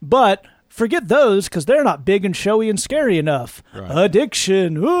 absolutely, but forget those because they're not big and showy and scary enough. Right.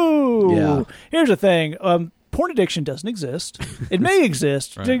 Addiction. Ooh. Yeah. Here's the thing. Porn addiction doesn't exist. It may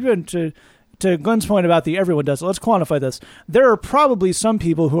exist. Right. To Glenn's point about everyone does it, let's quantify this. There are probably some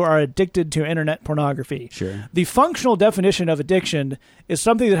people who are addicted to internet pornography. Sure. The functional definition of addiction is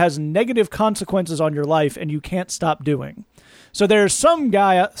something that has negative consequences on your life and you can't stop doing. So there's some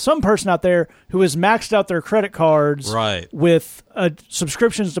person out there who has maxed out their credit cards with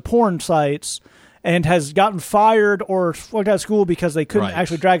subscriptions to porn sites and has gotten fired or flunked out of school because they couldn't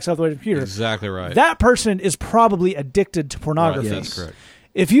actually drag stuff away to the computer. Exactly right. That person is probably addicted to pornography. Right. That's correct.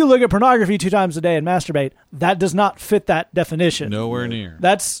 If you look at pornography 2 times a day and masturbate, that does not fit that definition. Nowhere near.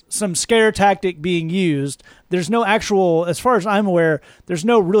 That's some scare tactic being used. There's no actual, as far as I'm aware, there's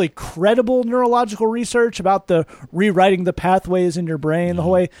no really credible neurological research about the rewriting the pathways in your brain the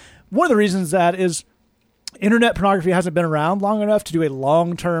whole way. One of the reasons that is internet pornography hasn't been around long enough to do a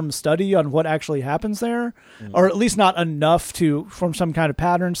long-term study on what actually happens there, or at least not enough to form some kind of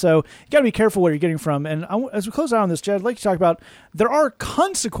pattern. So you got to be careful where you're getting from. And as we close out on this, Jed, I'd like to talk about there are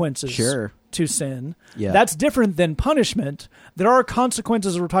consequences to sin. Yeah. That's different than punishment. There are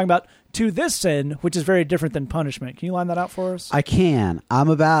consequences we're talking about to this sin, which is very different than punishment. Can you line that out for us? I can. I'm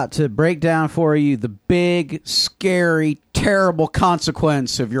about to break down for you the big, scary, terrible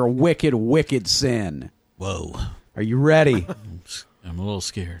consequence of your wicked, wicked sin. Whoa. Are you ready? I'm a little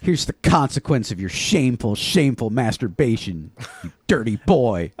scared. Here's the consequence of your shameful, shameful masturbation, you dirty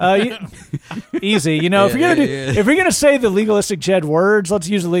boy. Easy. If you're gonna say the legalistic Jed words, let's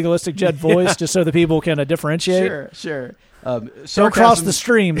use the legalistic Jed voice just so the people can differentiate. Sure. Don't cross the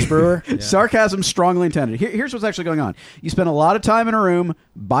streams, Brewer. Sarcasm strongly intended. Here's what's actually going on. You spend a lot of time in a room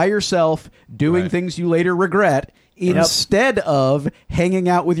by yourself doing things you later regret, instead of hanging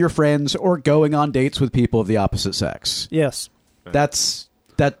out with your friends or going on dates with people of the opposite sex. Yes. That's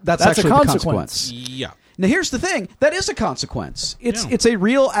actually a the consequence. Yeah. Now, here's the thing. That is a consequence. It's a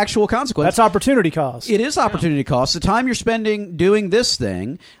real, actual consequence. That's opportunity cost. It is opportunity cost. The time you're spending doing this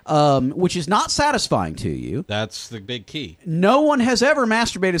thing, which is not satisfying to you. That's the big key. No one has ever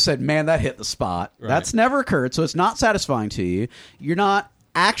masturbated and said, man, that hit the spot. Right. That's never occurred, so it's not satisfying to you. You're not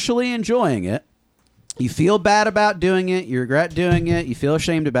actually enjoying it. You feel bad about doing it. You regret doing it. You feel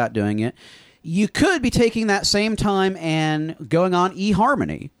ashamed about doing it. You could be taking that same time and going on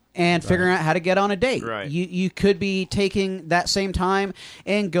eHarmony and figuring out how to get on a date. Right. You could be taking that same time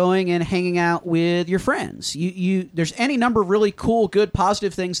and going and hanging out with your friends. There's any number of really cool, good,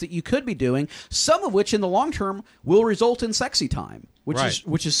 positive things that you could be doing, some of which in the long term will result in sexy time,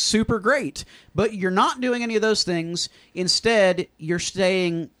 which is super great. But you're not doing any of those things. Instead, you're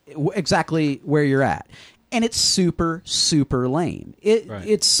staying exactly where you're at. And it's super, super lame.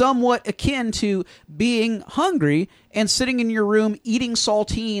 It's somewhat akin to being hungry and sitting in your room eating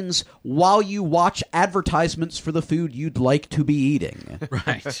saltines while you watch advertisements for the food you'd like to be eating.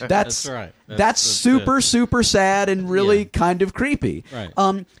 Right. That's right. That's super, super sad and really kind of creepy. Right.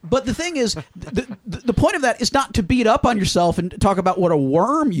 But the thing is, the point of that is not to beat up on yourself and talk about what a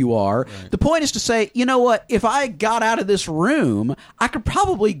worm you are. Right. The point is to say, you know what? If I got out of this room, I could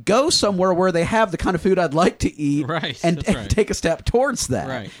probably go somewhere where they have the kind of food I'd like to eat and take a step towards that.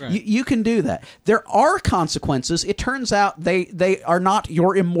 Right. You can do that. There are consequences. It turns out they are not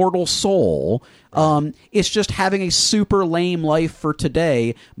your immortal soul. It's just having a super lame life for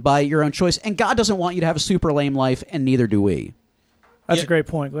today by your own choice. And God doesn't want you to have a super lame life, and neither do we. That's a great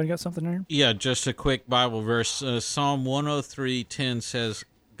point. Glenn, you got something there? Yeah, just a quick Bible verse. Psalm 103:10 says,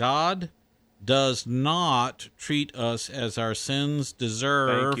 God does not treat us as our sins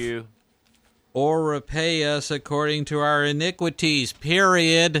deserve. Thank you. Or repay us according to our iniquities,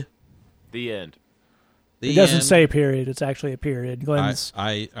 period. The end. It doesn't say period. It's actually a period. Glenn's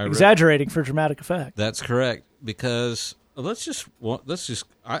I exaggerating for dramatic effect. That's correct, because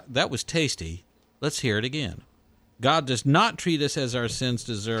that was tasty. Let's hear it again. God does not treat us as our sins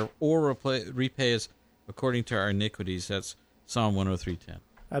deserve or repay us according to our iniquities. That's Psalm 103:10.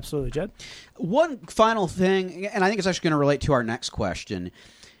 Absolutely, Jed. One final thing, and I think it's actually going to relate to our next question.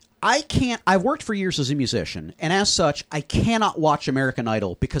 I've worked for years as a musician, and as such, I cannot watch American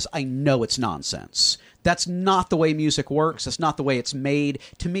Idol because I know it's nonsense. That's not the way music works. That's not the way it's made.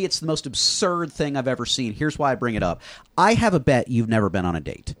 To me, it's the most absurd thing I've ever seen. Here's why I bring it up. I have a bet you've never been on a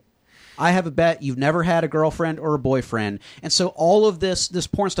date. I have a bet you've never had a girlfriend or a boyfriend, and so all of this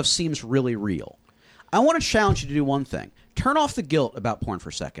porn stuff seems really real. I want to challenge you to do one thing. Turn off the guilt about porn for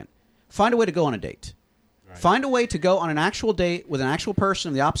a second. Find a way to go on a date. Right. Find a way to go on an actual date with an actual person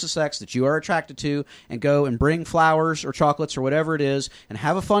of the opposite sex that you are attracted to, and go and bring flowers or chocolates or whatever it is, and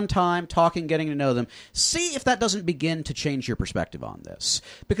have a fun time talking, getting to know them. See if that doesn't begin to change your perspective on this.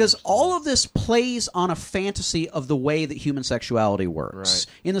 Because all of this plays on a fantasy of the way that human sexuality works.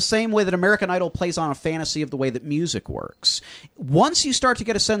 Right. In the same way that American Idol plays on a fantasy of the way that music works. Once you start to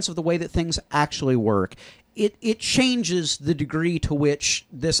get a sense of the way that things actually work, it changes the degree to which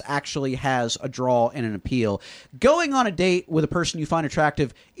this actually has a draw and an appeal. Going on a date with a person you find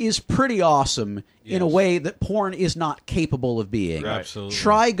attractive is pretty awesome in a way that porn is not capable of being. Right. Absolutely.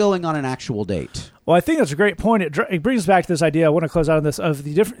 Try going on an actual date. Well, I think that's a great point. It brings us back to this idea. I want to close out on this of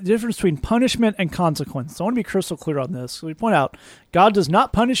the difference between punishment and consequence. So I want to be crystal clear on this. So we point out, God does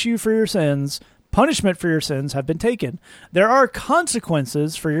not punish you for your sins. Punishment for your sins have been taken. There are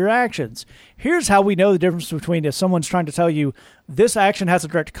consequences for your actions. Here's how we know the difference between if someone's trying to tell you this action has a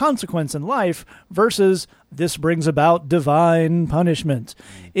direct consequence in life versus this brings about divine punishment.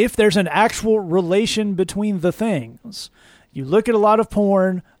 If there's an actual relation between the things. You look at a lot of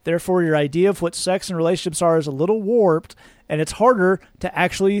porn, therefore your idea of what sex and relationships are is a little warped, and it's harder to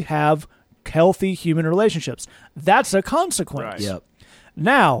actually have healthy human relationships. That's a consequence. Right. Yep.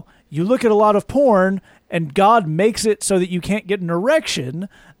 Now, you look at a lot of porn and God makes it so that you can't get an erection.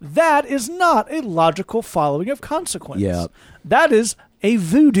 That is not a logical following of consequence. Yep. That is a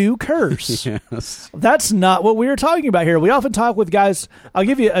voodoo curse. Yes. That's not what we are talking about here. We often talk with guys. I'll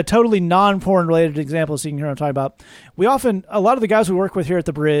give you a totally non-porn related example so you can hear what I'm talking about. A lot of the guys we work with here at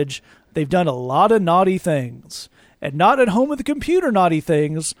the Bridge, they've done a lot of naughty things. And not at home with the computer naughty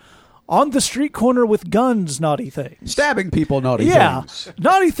things. On the street corner with guns, naughty things. Stabbing people, naughty things.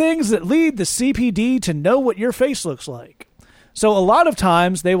 Naughty things that lead the CPD to know what your face looks like. So a lot of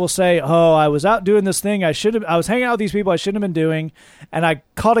times they will say, oh, I was out doing this thing. I was hanging out with these people I shouldn't have been doing, and I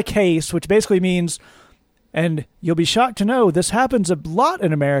caught a case, which basically means, and you'll be shocked to know, this happens a lot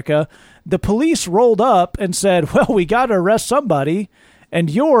in America, the police rolled up and said, well, we got to arrest somebody, and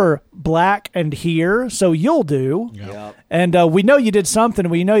you're black and here, so you'll do. Yep. And we know you did something.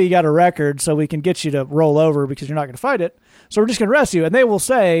 We know you got a record, so we can get you to roll over because you're not going to fight it. So we're just going to arrest you. And they will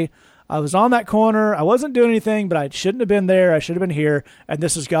say, I was on that corner. I wasn't doing anything, but I shouldn't have been there. I should have been here. And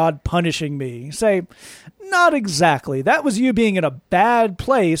this is God punishing me. You say, not exactly. That was you being in a bad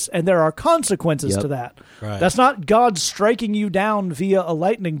place, and there are consequences to that. Right. That's not God striking you down via a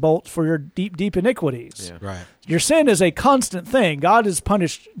lightning bolt for your deep, deep iniquities. Yeah. Right. Your sin is a constant thing. God has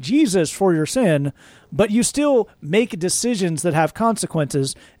punished Jesus for your sin, but you still make decisions that have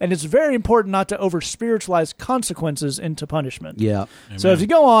consequences, and it's very important not to over-spiritualize consequences into punishment. Yeah. So if you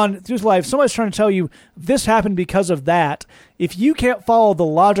go on through life, somebody's trying to tell you this happened because of that. If you can't follow the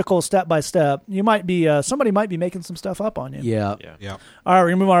logical step-by-step, you might be somebody might be making some stuff up on you. Yeah. Yeah. All right, we're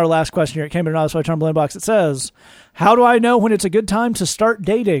going to move on to our last question here. It came in another so I turned inbox. It says, how do I know when it's a good time to start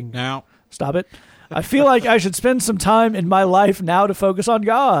dating? Now. Stop it. I feel like I should spend some time in my life now to focus on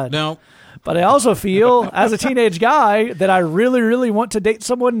God. No. But I also feel, as a teenage guy, that I really, really want to date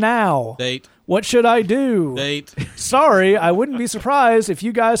someone now. Date. What should I do? Date. Sorry, I wouldn't be surprised if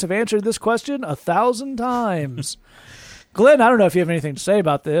you guys have answered this question 1,000 times. Glenn, I don't know if you have anything to say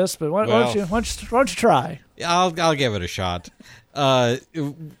about this, but why don't you try? I'll give it a shot.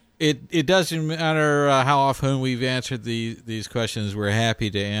 It doesn't matter how often we've answered these questions. We're happy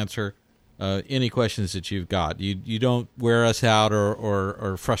to answer any questions that you've got. You don't wear us out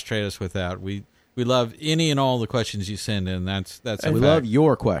or frustrate us with that. We love any and all the questions you send in. That's we love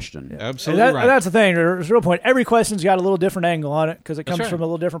your question. Yeah. Absolutely right. And that's the thing. There's a real point. Every question's got a little different angle on it because it comes right. from a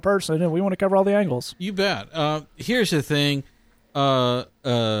little different person, and we want to cover all the angles. You bet. Here's the thing. Do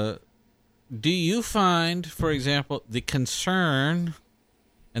you find, for example, the concern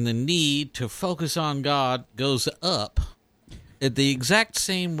and the need to focus on God goes up at the exact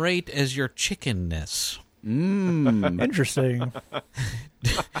same rate as your chickenness? Interesting.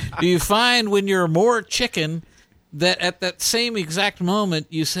 Do you find when you're more chicken that at that same exact moment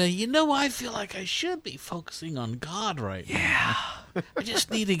you say, you know, I feel like I should be focusing on God right now. I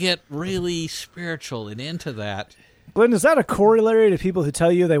just need to get really spiritual and into that. Glenn, is that a corollary to people who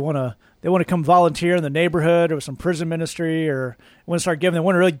tell you they want to come volunteer in the neighborhood or some prison ministry or want to start giving, they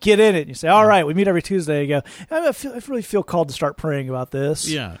want to really get in it? And you say, all right, we meet every Tuesday. You go, I really feel called to start praying about this.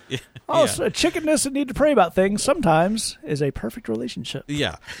 Yeah. Also, chickenness and need to pray about things sometimes is a perfect relationship.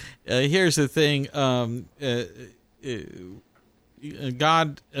 Yeah. Here's the thing.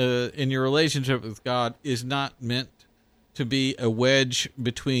 God, in your relationship with God, is not meant to be a wedge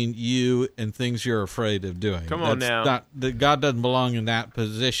between you and things you're afraid of doing. Come on now. God doesn't belong in that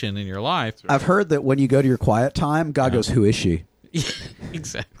position in your life. I've heard that when you go to your quiet time, God goes, "Who is she?"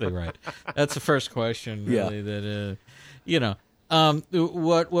 Exactly right. That's the first question, really. That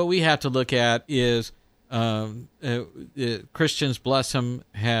what we have to look at is Christians, bless them,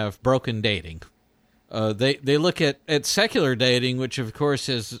 have broken dating. They look at secular dating, which of course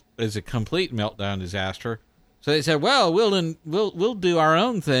is a complete meltdown disaster. So they said, well, we'll do our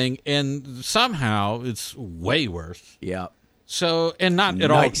own thing, and somehow it's way worse. Yeah. So, and not at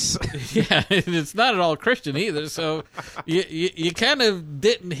nice. all. Yeah, it's not at all Christian either. So you kind of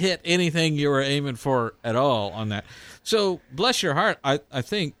didn't hit anything you were aiming for at all on that. So bless your heart. I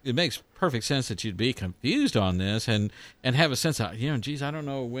think it makes perfect sense that you'd be confused on this and have a sense of, geez, I don't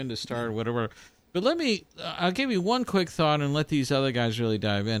know when to start or whatever. But I'll give you one quick thought and let these other guys really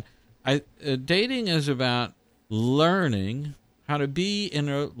dive in. Dating is about learning how to be in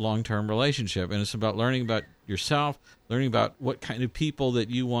a long-term relationship, and it's about learning about yourself, learning about what kind of people that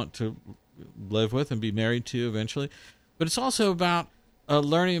you want to live with and be married to eventually. But it's also about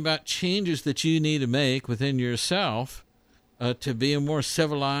learning about changes that you need to make within yourself to be a more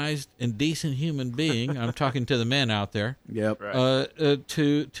civilized and decent human being. I'm talking to the men out there. Yep. Right.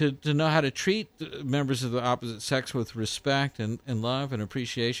 To know how to treat members of the opposite sex with respect and love and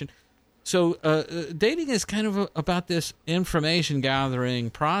appreciation. So dating is kind of about this information gathering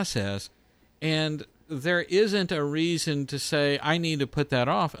process, and there isn't a reason to say I need to put that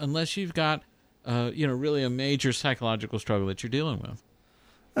off unless you've got really a major psychological struggle that you're dealing with.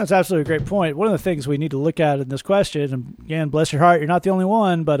 That's absolutely a great point. One of the things we need to look at in this question, and again, bless your heart, you're not the only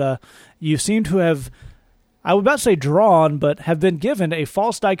one, but you seem to have, I would about to say drawn, but have been given a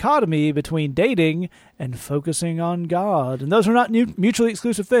false dichotomy between dating and focusing on God. And those are not mutually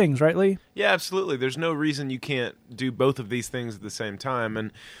exclusive things, right, Lee? Yeah, absolutely. There's no reason you can't do both of these things at the same time.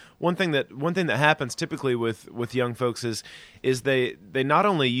 And one thing that happens typically with young folks is they not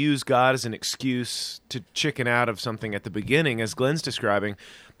only use God as an excuse to chicken out of something at the beginning, as Glenn's describing,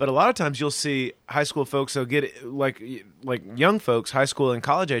 but a lot of times you'll see high school folks, they'll get like young folks, high school and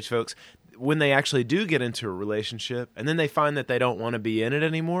college age folks, when they actually do get into a relationship and then they find that they don't want to be in it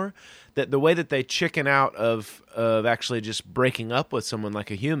anymore, that the way that they chicken out of actually just breaking up with someone like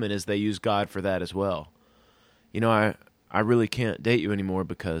a human is they use God for that as well. I really can't date you anymore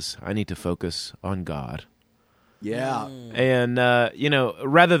because I need to focus on God. Yeah. And,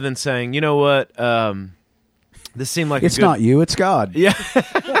 rather than saying, you know what, this seemed like it's not you, it's God. Yeah.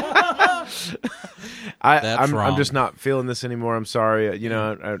 That's I'm wrong. just not feeling this anymore. I'm sorry.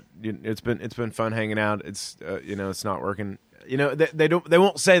 It's been fun hanging out. It's it's not working. They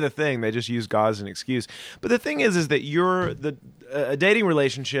won't say the thing. They just use God as an excuse. But the thing is that a dating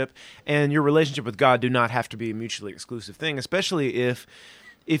relationship and your relationship with God do not have to be a mutually exclusive thing, especially if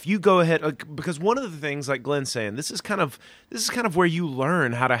you go ahead, because one of the things, like Glenn's saying, this is kind of where you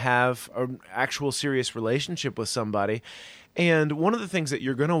learn how to have an actual serious relationship with somebody. And one of the things that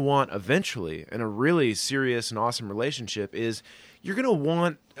you're going to want eventually in a really serious and awesome relationship is you're going to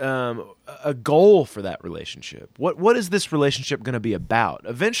want a goal for that relationship. What is this relationship going to be about?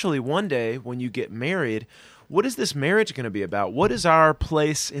 Eventually, one day, when you get married, what is this marriage going to be about? What is our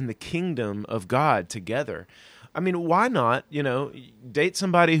place in the kingdom of God together? I mean, why not, date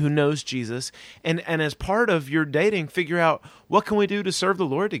somebody who knows Jesus and as part of your dating, figure out what can we do to serve the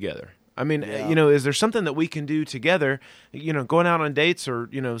Lord together? I mean, is there something that we can do together, going out on dates or,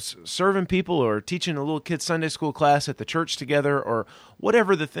 serving people or teaching a little kid Sunday school class at the church together or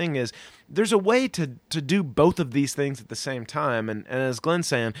whatever the thing is. There's a way to do both of these things at the same time. And as Glenn's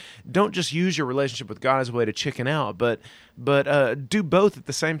saying, don't just use your relationship with God as a way to chicken out, but do both at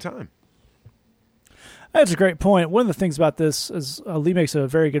the same time. That's a great point. One of the things about this is Lee makes a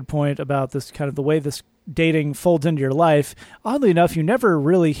very good point about this kind of the way this dating folds into your life. Oddly enough, you never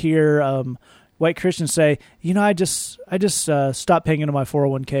really hear white Christians say, I just stopped paying into my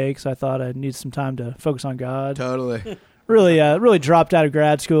 401k because I thought I needed some time to focus on God. Totally. really dropped out of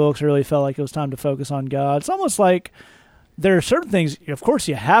grad school because I really felt like it was time to focus on God. It's almost like there are certain things, of course,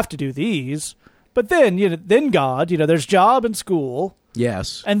 you have to do these, but then then God, there's job and school,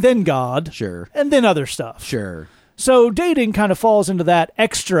 Yes. and then God, Sure. and then other stuff. Sure. So dating kind of falls into that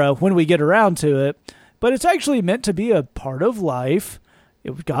extra when we get around to it, but it's actually meant to be a part of life.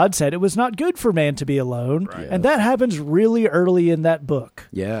 God said it was not good for man to be alone, and that happens really early in that book.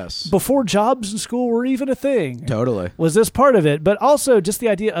 Yes. Before jobs and school were even a thing. Totally. Was this part of it? But also just the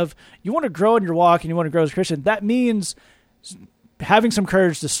idea of you want to grow in your walk and you want to grow as a Christian. That means having some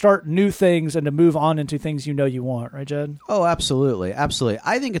courage to start new things and to move on into things you want, right, Jed? Oh, absolutely, absolutely.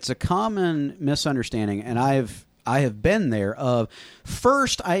 I think it's a common misunderstanding, and I have been there. Of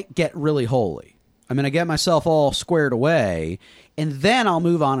first, I get really holy. I mean, I get myself all squared away, and then I'll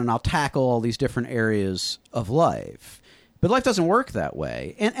move on and I'll tackle all these different areas of life. But life doesn't work that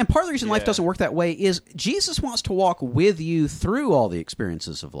way. And part of the reason life doesn't work that way is Jesus wants to walk with you through all the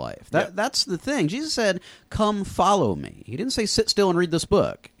experiences of life. That's the thing. Jesus said, "Come follow me." He didn't say sit still and read this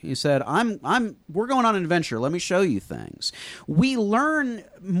book. He said, we're going on an adventure. Let me show you things. We learn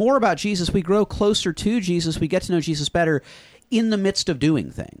more about Jesus. We grow closer to Jesus. We get to know Jesus better in the midst of doing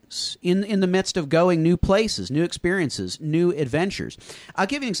things, in the midst of going new places, new experiences, new adventures. I'll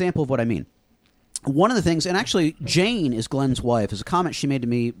give you an example of what I mean. One of the things, and actually Jane is Glenn's wife, is a comment she made to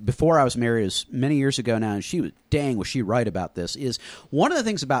me before I was married, is many years ago now, and was she right about this, is one of the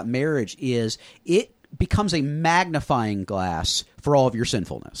things about marriage is it becomes a magnifying glass for all of your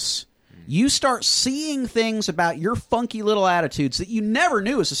sinfulness. You start seeing things about your funky little attitudes that you never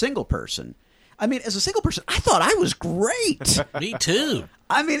knew as a single person. I mean, as a single person, I thought I was great. Me too.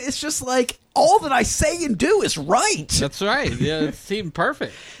 I mean, it's just like all that I say and do is right. That's right. Yeah, it seemed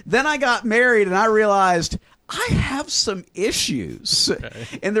perfect. Then I got married and I realized I have some issues. Okay.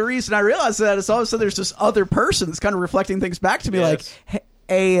 And the reason I realized that is all of a sudden there's this other person that's kind of reflecting things back to me like,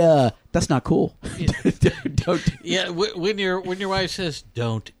 hey, that's not cool. Don't. Yeah, when your wife says,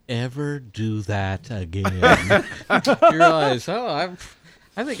 "Don't ever do that again," you realize,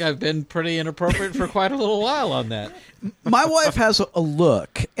 I think I've been pretty inappropriate for quite a little while on that. My wife has a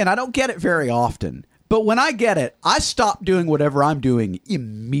look, and I don't get it very often. But when I get it, I stop doing whatever I'm doing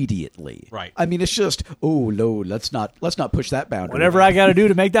immediately. Right. I mean, it's just, oh no, let's not push that boundary. Whatever I got to do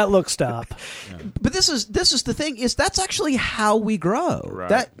to make that look stop. Yeah. But this is the thing, is that's actually how we grow. Right.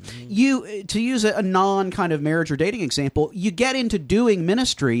 That to use a non kind of marriage or dating example, you get into doing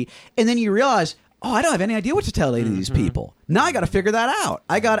ministry, and then you realize, oh, I don't have any idea what to tell any of these people. Now I got to figure that out.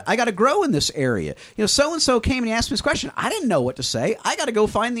 I got to grow in this area. So and so came and he asked me this question. I didn't know what to say. I got to go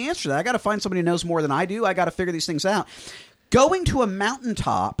find the answer to that. I got to find somebody who knows more than I do. I got to figure these things out. Going to a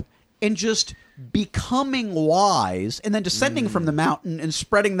mountaintop and just becoming wise and then descending from the mountain and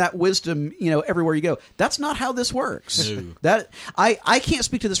spreading that wisdom, everywhere you go. That's not how this works. No. That I can't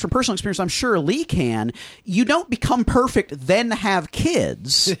speak to this from personal experience. I'm sure Lee can. You don't become perfect, then have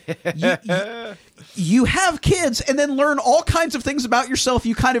kids. You have kids and then learn all kinds of things about yourself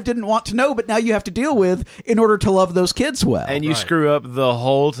you kind of didn't want to know, but now you have to deal with in order to love those kids well. And you screw up the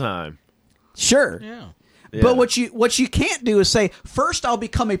whole time. Sure. Yeah. Yeah. But what you can't do is say, first I'll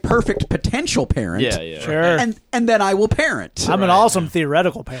become a perfect potential parent. Yeah. Sure. And then I will parent. I'm an awesome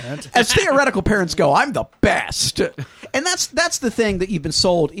theoretical parent. As theoretical parents go, I'm the best. And that's the thing that you've been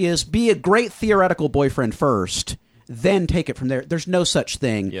sold, is be a great theoretical boyfriend first, then take it from there. There's no such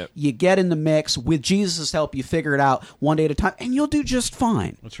thing. Yep. You get in the mix. With Jesus' help, you figure it out one day at a time, and you'll do just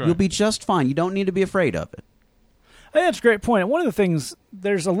fine. That's right. You'll be just fine. You don't need to be afraid of it. I think that's a great point. And one of the things,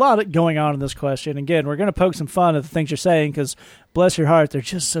 there's a lot going on in this question. Again, we're going to poke some fun at the things you're saying because, bless your heart, they're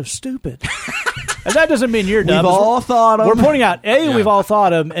just so stupid. And that doesn't mean you're dumb. We've all thought them. We're pointing out, A, we've all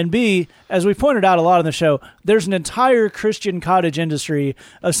thought them, and B, as we pointed out a lot on the show, there's an entire Christian cottage industry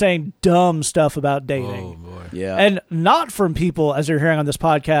of saying dumb stuff about dating. Oh, boy. Yeah. And not from people, as you're hearing on this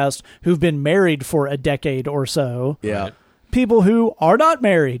podcast, who've been married for a decade or so. Yeah. Right. People who are not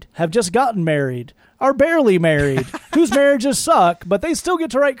married, have just gotten married, are barely married, whose marriages suck, but they still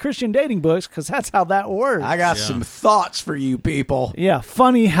get to write Christian dating books because that's how that works. I got some thoughts for you people. Yeah,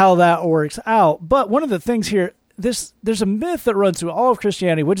 funny how that works out. But one of the things here, there's a myth that runs through all of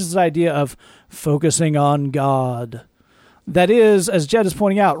Christianity, which is the idea of focusing on God. That is, as Jed is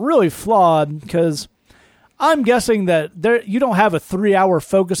pointing out, really flawed, because I'm guessing that you don't have a 3-hour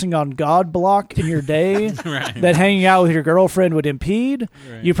focusing on God block in your day that hanging out with your girlfriend would impede.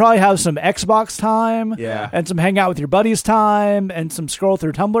 Right. You probably have some Xbox time and some hang out with your buddies time and some scroll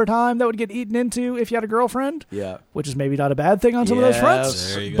through Tumblr time that would get eaten into if you had a girlfriend, which is maybe not a bad thing on some of those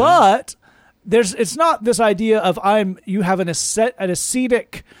fronts. There you go. But it's not this idea of you have an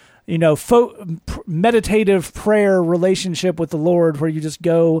ascetic meditative prayer relationship with the Lord where you just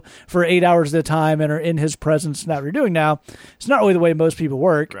go for 8 hours at a time and are in his presence. And that what you're doing now. It's not really the way most people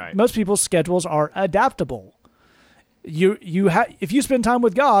work. Right. Most people's schedules are adaptable. If you spend time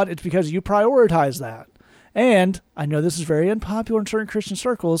with God, it's because you prioritize that. And I know this is very unpopular in certain Christian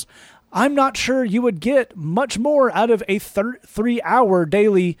circles. I'm not sure you would get much more out of a 3-hour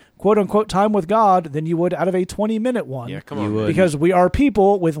daily quote-unquote time with God than you would out of a 20-minute one. Yeah, come on. Because we are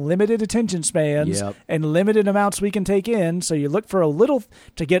people with limited attention spans Yep. and limited amounts we can take in. So you look for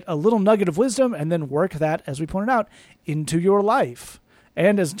to get a little nugget of wisdom and then work that, as we pointed out, into your life.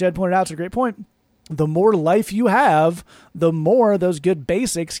 And as Jed pointed out, it's a great point. The more life you have, the more those good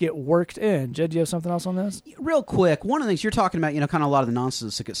basics get worked in. Jed, do you have something else on this? Real quick, one of the things you're talking about, kind of a lot of the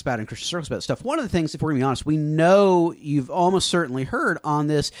nonsense that gets spat in Christian circles about stuff. One of the things, if we're going to be honest, we know you've almost certainly heard on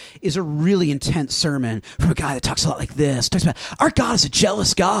this is a really intense sermon from a guy that talks a lot like this. Talks about, our God is a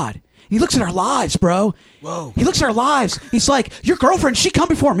jealous God. He looks at our lives, bro. Whoa. He looks at our lives. He's like, your girlfriend, she come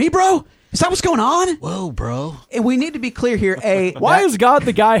before me, bro? Is that what's going on? Whoa, bro. And we need to be clear here. Why is God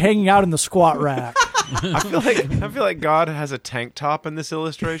the guy hanging out in the squat rack? I feel like God has a tank top in this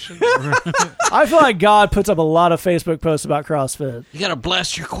illustration. I feel like God puts up a lot of Facebook posts about CrossFit. You got to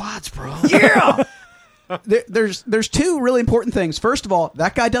bless your quads, bro. Yeah. There's two really important things. First of all,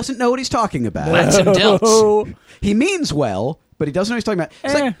 that guy doesn't know what he's talking about. Lats and delts. He means well, but he doesn't know what he's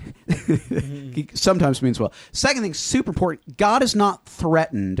talking about. He sometimes means well. Second thing, super important, God is not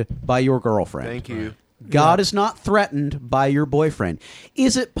threatened by your girlfriend. Thank you. God is not threatened by your boyfriend.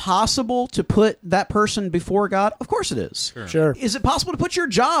 Is it possible to put that person before God? Of course it is. Sure. Is it possible to put your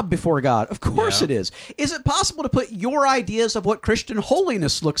job before God? Of course it is. Is it possible to put your ideas of what Christian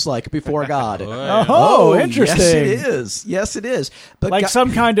holiness looks like before God? Oh, interesting. Yes, it is. Yes, it is. But Like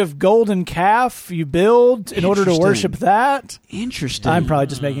some kind of golden calf you build in order to Interesting. worship that? Interesting. I'm probably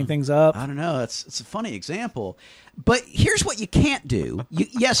just making things up. I don't know. It's a funny example. But here's what you can't do.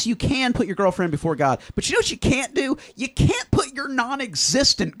 Yes, you can put your girlfriend before God. But you know what you can't do? You can't put your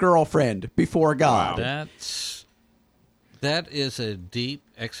non-existent girlfriend before God. Wow. That is a deep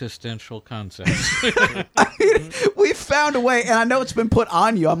existential concept. I mean, we found a way, and I know it's been put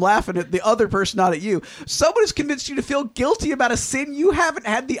on you. I'm laughing at the other person, not at you. Someone has convinced you to feel guilty about a sin you haven't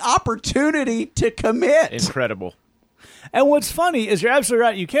had the opportunity to commit. Incredible. And what's funny is you're absolutely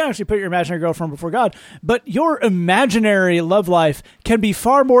right. You can actually put your imaginary girlfriend before God, but your imaginary love life can be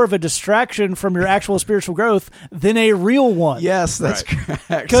far more of a distraction from your actual spiritual growth than a real one. Yes, that's correct.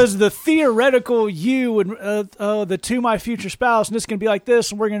 Because the theoretical you and the to my future spouse, and it's going to be like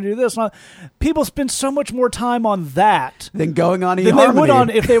this, and we're going to do this. And people spend so much more time on that Then going on than they would on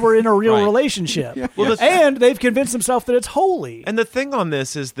if they were in a real Right. relationship. Well, and they've convinced themselves that it's holy. And the thing on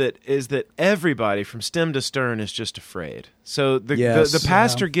this is that everybody from stem to stern is just afraid. So the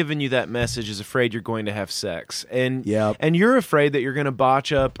pastor giving you that message is afraid you're going to have sex, and and you're afraid that you're going to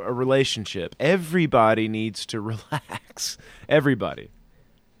botch up a relationship. Everybody needs to relax. Everybody.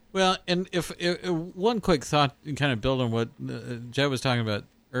 Well, and if one quick thought, kind of build on what Joe was talking about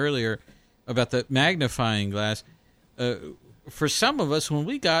earlier about the magnifying glass. For some of us, when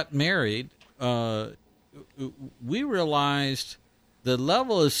we got married, we realized the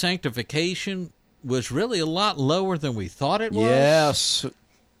level of sanctification was really a lot lower than we thought it was. Yes.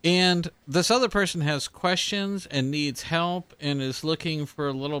 And this other person has questions and needs help and is looking for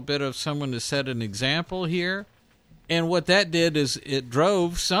a little bit of someone to set an example here. And what that did is it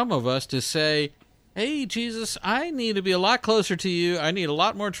drove some of us to say, hey, Jesus, I need to be a lot closer to you. I need a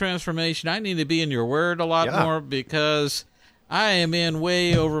lot more transformation. I need to be in your word a lot more because I am in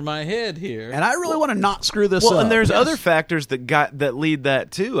way over my head here. And I really want to not screw this up. Well, and there's other factors that lead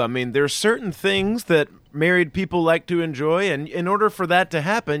that too. I mean, there's certain things that married people like to enjoy, and in order for that to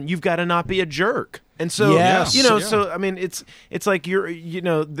happen, you've got to not be a jerk. And so, so I mean, it's like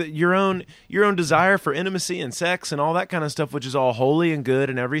your own desire for intimacy and sex and all that kind of stuff, which is all holy and good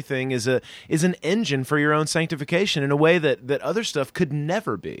and everything, is an engine for your own sanctification in a way that other stuff could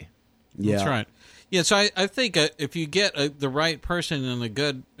never be. Yeah. That's right. Yeah, so I think if you get the right person in a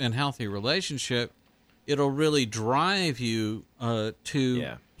good and healthy relationship, it'll really drive you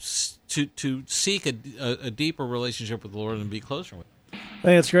to seek a deeper relationship with the Lord and be closer with Him. I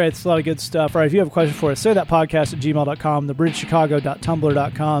think it's great. It's a lot of good stuff. All right, if you have a question for us, say that podcast at gmail.com,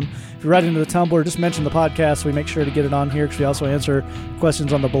 thebridgechicago.tumblr.com. If you're right into the Tumblr, just mention the podcast so we make sure to get it on here because we also answer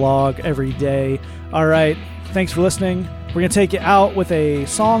questions on the blog every day. All right, thanks for listening. We're going to take you out with a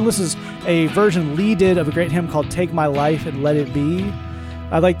song. This is a version Lee did of a great hymn called Take My Life and Let It Be.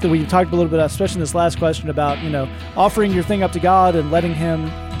 I like that we talked a little bit, especially in this last question, about offering your thing up to God and letting Him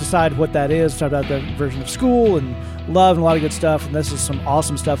decide what that is. We talked about the version of school and love and a lot of good stuff, and this is some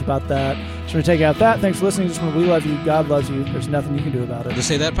awesome stuff about that. So we're going to take out that. Thanks for listening. Just want we love you. God loves you. There's nothing you can do about it. To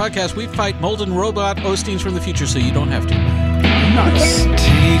Say That podcast, we fight molten robot Osteens from the future so you don't have to. Nice.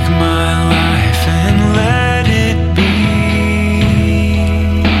 Take my life and let